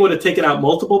everybody. That thing would have taken out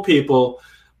multiple people.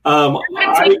 It would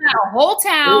have taken out a whole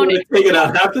town. It would have taken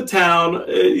out half the town.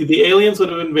 The aliens would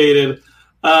have invaded.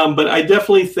 But I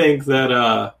definitely think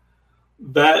that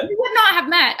we would not have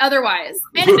met otherwise.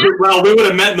 Well, we would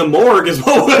have met in the morgue is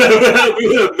what we would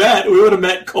have met. We would have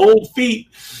met cold feet.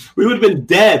 We would have been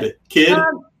dead, kid.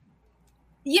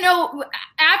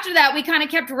 After that, we kind of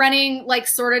kept running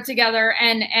sort of together,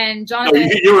 and Jonathan.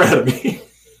 Oh, you were ahead of me.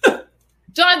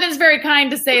 Jonathan's very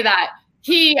kind to say that.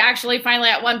 He actually finally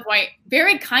at one point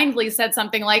very kindly said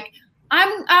something like,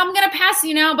 I'm going to pass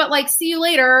you now, but see you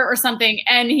later or something.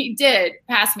 And he did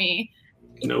pass me.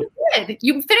 No. You did.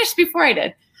 You finished before I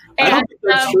did. And, I don't think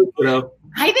that's true, though.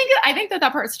 I think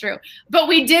that part's true. But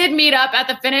we did meet up at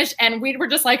the finish and we were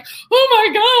just like, oh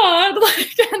my God.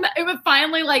 And it was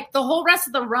finally the whole rest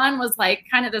of the run was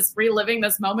kind of this reliving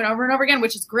this moment over and over again,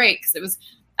 which is great because it was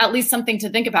at least something to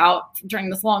think about during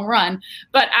this long run.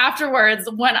 But afterwards,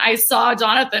 when I saw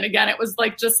Jonathan again, it was I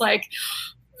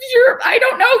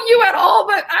don't know you at all,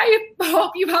 but I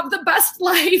hope you have the best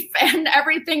life and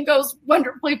everything goes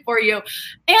wonderfully for you.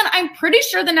 And I'm pretty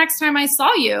sure the next time I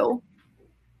saw you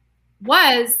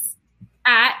was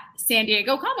at San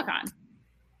Diego Comic-Con.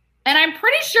 And I'm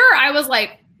pretty sure I was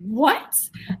like, what?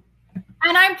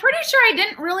 And I'm pretty sure I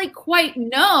didn't really quite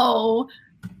know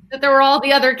that there were all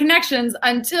the other connections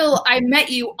until I met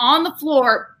you on the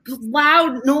floor,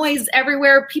 loud noise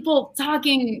everywhere, people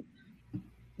talking,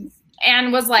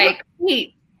 and was like,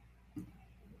 wait,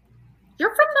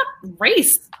 you're from the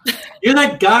race. You're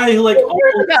that guy who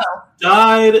almost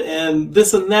died and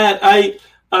this and that. I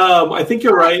think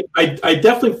you're right. I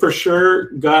definitely for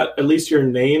sure got at least your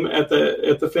name at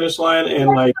the finish line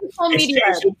and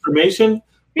exchanged information.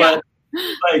 Yeah. But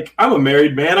I'm a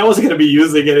married man. I wasn't going to be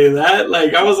using any of that.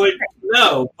 I was like,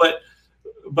 no. But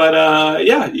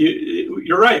yeah,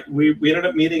 you're right. We ended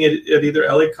up meeting at either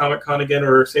LA Comic-Con again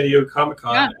or San Diego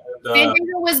Comic-Con. Yeah. San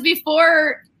Diego was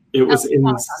before. It was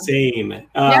insane.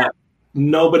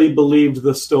 Nobody believed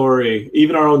the story.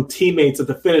 Even our own teammates at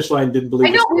the finish line didn't believe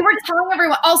it. I know, we were telling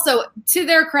everyone. Also, to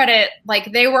their credit,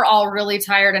 they were all really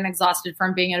tired and exhausted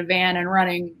from being in a van and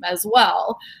running as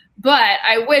well. But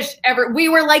I wish we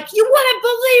were like, you wouldn't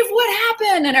believe what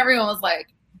happened. And everyone was like,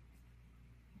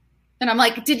 and I'm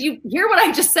like, did you hear what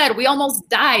I just said? We almost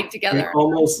died together.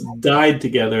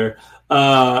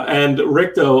 And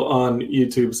Ricto on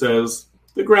YouTube says,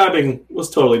 the grabbing was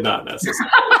totally not necessary.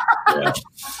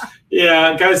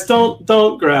 Yeah, guys,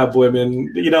 don't grab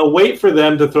women. Wait for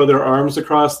them to throw their arms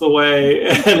across the way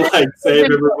and save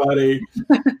everybody.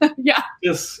 Yeah.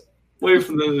 Just wait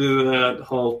for them to do that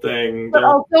whole thing. But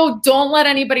also, don't let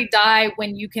anybody die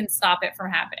when you can stop it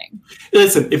from happening.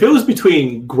 Listen, if it was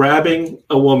between grabbing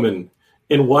a woman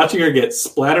and watching her get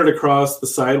splattered across the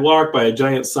sidewalk by a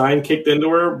giant sign kicked into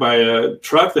her by a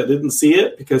truck that didn't see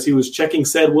it because he was checking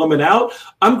said woman out,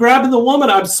 I'm grabbing the woman.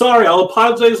 I'm sorry. I'll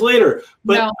apologize later.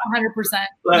 But no,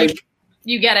 100%.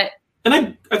 You get it. And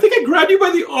I think I grabbed you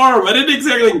by the arm. I didn't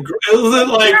exactly. It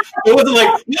wasn't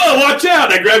like, yo, watch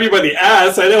out. I grabbed you by the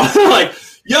ass. I wasn't like,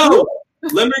 yo,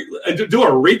 let me do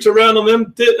a reach around on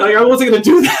them. I wasn't going to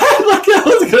do that. That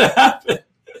wasn't going to happen.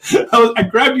 I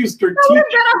grabbed you strategically. That would have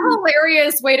been a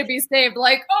hilarious way to be saved.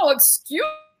 Excuse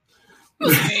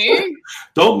me.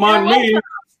 Don't mind me.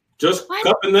 Just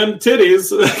cupping them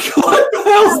titties. What the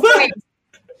hell's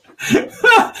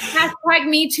that? Hashtag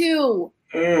me too.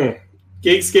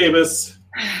 Geekscapists.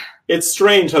 It's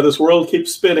strange how this world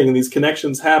keeps spinning and these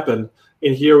connections happen.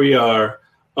 And here we are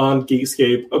on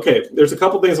Geekscape. Okay, there's a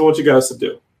couple things I want you guys to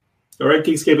do. All right,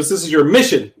 Geekscapists, this is your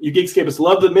mission. You Geekscapists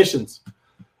love the missions.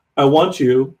 I want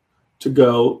you to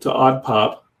go to Odd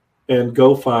Pop and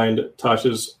go find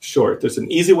Tasha's short. There's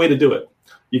an easy way to do it.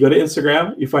 You go to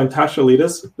Instagram, you find Tasha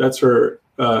Litas. That's her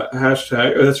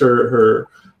hashtag. That's her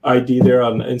ID there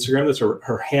on Instagram. That's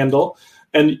her handle.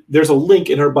 And there's a link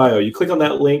in her bio. You click on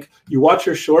that link. You watch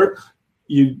her short.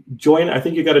 You join. I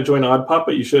think you got to join Odd Pop,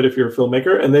 but you should if you're a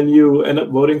filmmaker. And then you end up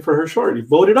voting for her short. You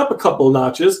voted up a couple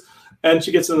notches, and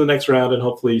she gets in the next round, and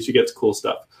hopefully she gets cool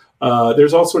stuff.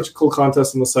 There's all sorts of cool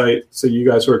contests on the site, so you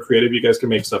guys who are creative, you guys can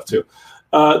make stuff too.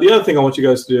 The other thing I want you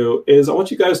guys to do is I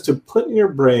want you guys to put in your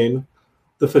brain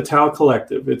the Fatale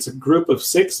Collective. It's a group of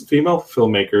 6 female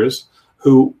filmmakers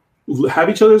who have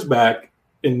each other's back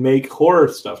and make horror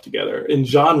stuff together and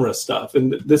genre stuff.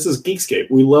 And this is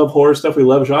Geekscape. We love horror stuff. We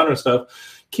love genre stuff.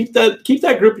 Keep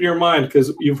that group in your mind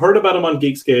because you've heard about them on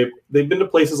Geekscape. They've been to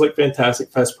places like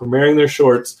Fantastic Fest premiering their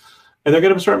shorts. And they're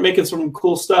going to start making some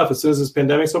cool stuff as soon as this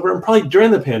pandemic's over. And probably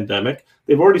during the pandemic,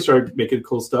 they've already started making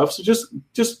cool stuff. So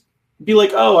just be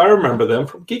like, oh, I remember them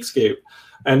from Geekscape.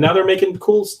 And now they're making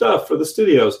cool stuff for the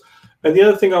studios. And the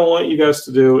other thing I want you guys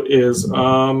to do is,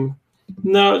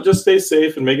 just stay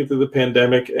safe and make it through the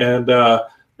pandemic. And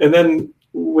then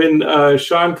when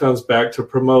Sean comes back to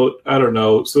promote, I don't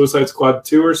know, Suicide Squad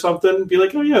 2 or something, be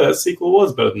like, oh, yeah, that sequel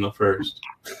was better than the first.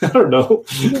 I don't know.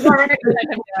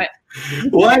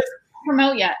 What?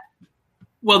 Promote yet.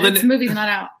 Well, this movie's not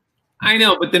out. I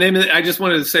know, but the name of I just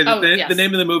wanted to say that the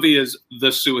name of the movie is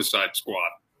The Suicide Squad.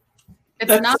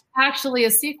 It's not actually a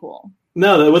sequel.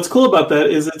 No, what's cool about that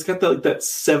is it's got that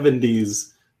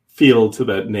 70s feel to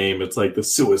that name. It's like the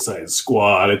Suicide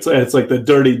Squad. It's like the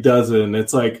Dirty Dozen.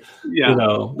 It's like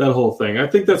that whole thing. I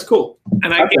think that's cool.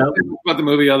 And I can't think about the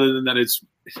movie other than that it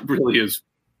really is.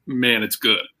 Man, it's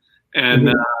good.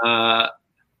 And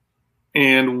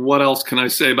and what else can I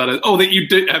say about it? Oh, that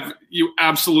you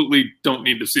absolutely don't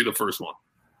need to see the first one.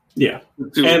 Yeah,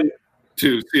 to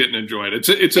see it and enjoy it.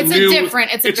 It's a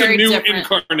very new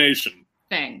incarnation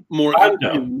thing. More,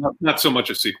 not so much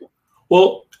a sequel.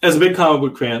 Well, as a big comic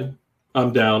book fan,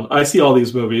 I'm down. I see all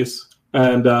these movies,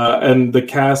 and the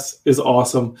cast is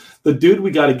awesome. The dude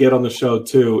we got to get on the show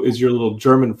too is your little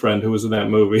German friend who was in that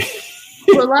movie.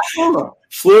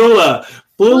 Flula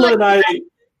and I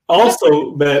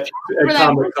also met at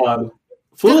Comic-Con.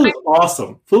 Flula is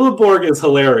awesome. Flula Borg is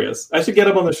hilarious. I should get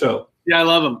him on the show. Yeah, I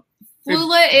love him.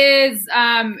 Flula is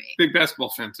big basketball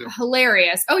fan too.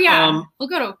 Hilarious. Oh yeah, we'll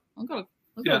go to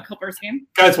a Clippers game.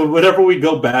 Guys, whenever we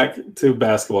go back to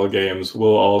basketball games,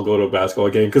 we'll all go to a basketball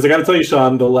game. Because I got to tell you,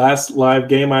 Sean, the last live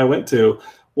game I went to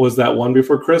was that one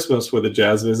before Christmas where the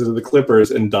Jazz visited the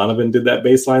Clippers and Donovan did that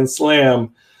baseline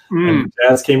slam. And the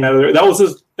Jazz came out of there. That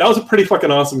was a pretty fucking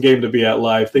awesome game to be at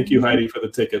live. Thank you, Heidi, for the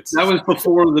tickets. That was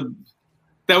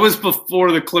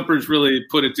before the Clippers really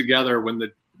put it together when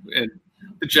the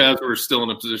Jazz were still in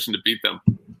a position to beat them.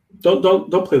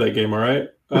 Don't play that game, all right?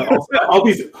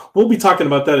 We'll be talking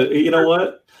about that. You know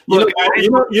what?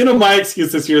 You know my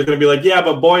excuse this year is going to be like, yeah,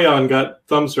 but Boyan got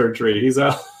thumb surgery. He's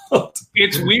out.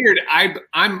 It's weird.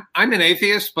 I'm an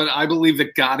atheist, but I believe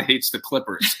that God hates the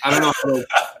Clippers. I don't know.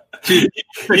 You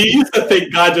used to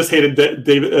think God just hated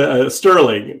David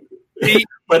Sterling,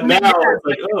 but now it's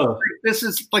like, oh, this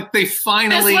is like they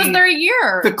finally. This was their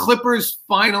year. The Clippers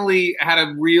finally had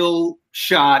a real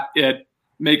shot at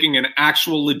making an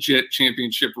actual legit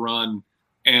championship run,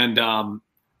 and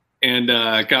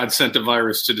God sent a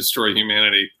virus to destroy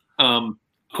humanity.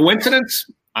 Coincidence?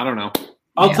 I don't know.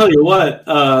 I'll tell you what.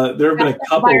 There have been a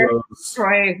couple of those.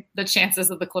 Destroy the chances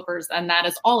of the Clippers, and that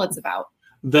is all it's about.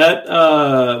 That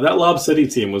Lob City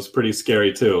team was pretty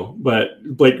scary too, but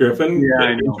Blake Griffin. Yeah,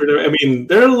 I know. I mean,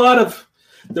 there are a lot of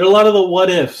the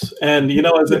what ifs, and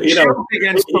against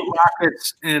the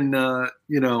Rockets, and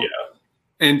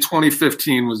in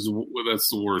 2015 that's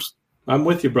the worst. I'm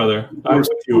with you, brother. I'm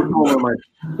with you.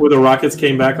 Where the Rockets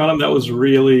came back on them, that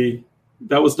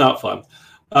was not fun.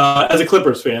 As a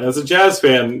Clippers fan, as a Jazz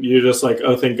fan, you're just like,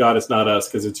 oh, thank God it's not us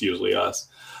because it's usually us.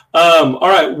 All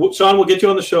right, Sean, we'll get you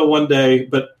on the show one day,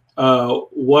 but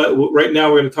right now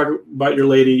we're going to talk about your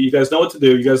lady. You guys know what to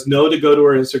do. You guys know to go to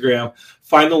her Instagram,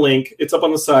 find the link. It's up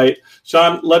on the site.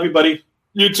 Sean, love you, buddy.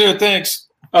 You too. Thanks.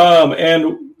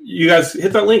 And you guys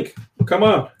hit that link. Come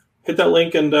on, hit that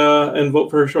link and vote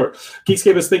for her short.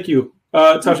 Geekscapists, thank you.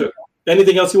 Tasha,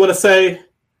 anything else you want to say?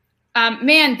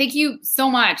 Man, thank you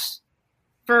so much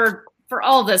for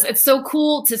all of this. It's so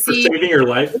cool to see. For saving your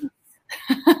life.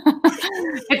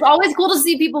 It's always cool to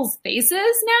see people's faces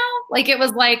now. Like it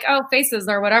was like, oh, faces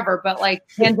or whatever. But like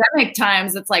pandemic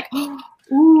times, it's like,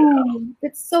 ooh,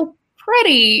 it's so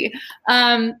pretty.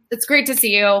 It's great to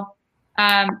see you.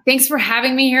 Thanks for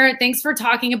having me here. Thanks for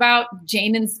talking about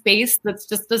Jane in Space. That's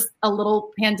just a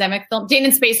little pandemic film. Jane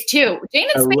in Space 2. Jane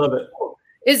in Space love it. 2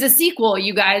 is a sequel,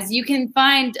 you guys. You can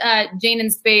find Jane in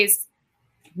Space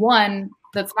 1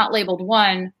 that's not labeled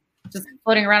 1 just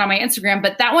floating around on my Instagram,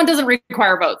 but that one doesn't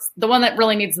require votes. The one that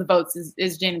really needs the votes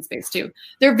is Jane in Space 2.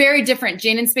 They're very different.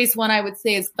 Jane in Space 1, I would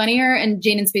say, is funnier, and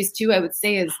Jane in Space 2, I would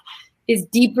say, is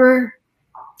deeper.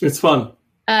 It's fun.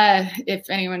 If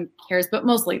anyone cares, but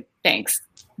mostly thanks.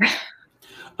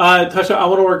 Tasha, I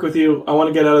want to work with you. I want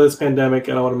to get out of this pandemic,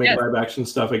 and I want to make live action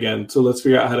stuff again. So let's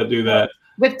figure out how to do that.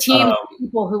 With teams of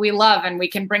people who we love and we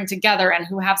can bring together and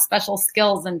who have special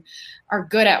skills and are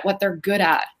good at what they're good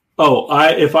at. Oh,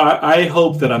 I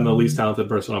hope that I'm the least talented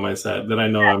person on my set, that I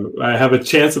know I have a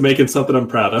chance of making something I'm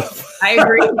proud of. I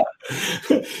agree.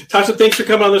 Tasha, thanks for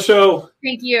coming on the show.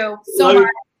 Thank you so much.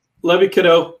 Love you,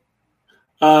 kiddo.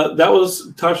 That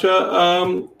was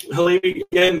Tasha Halimi.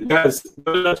 Again, guys,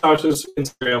 go to Tasha's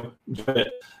Instagram, join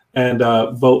it, and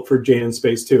vote for Jane in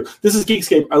Space 2. This is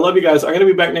Geekscape. I love you guys. I'm going to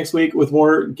be back next week with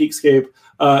more Geekscape.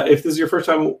 If this is your first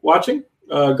time watching,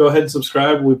 go ahead and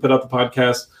subscribe. We put out the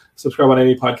podcast. Subscribe on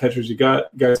any podcatchers you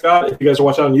guys got. If you guys are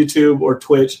watching on YouTube or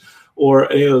Twitch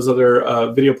or any of those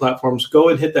other video platforms, go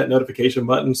and hit that notification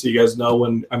button so you guys know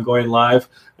when I'm going live,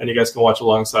 and you guys can watch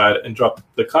alongside and drop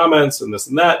the comments and this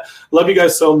and that. Love you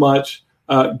guys so much.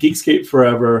 Geekscape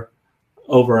forever.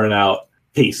 Over and out.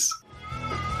 Peace.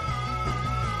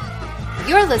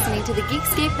 You're listening to the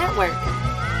Geekscape Network.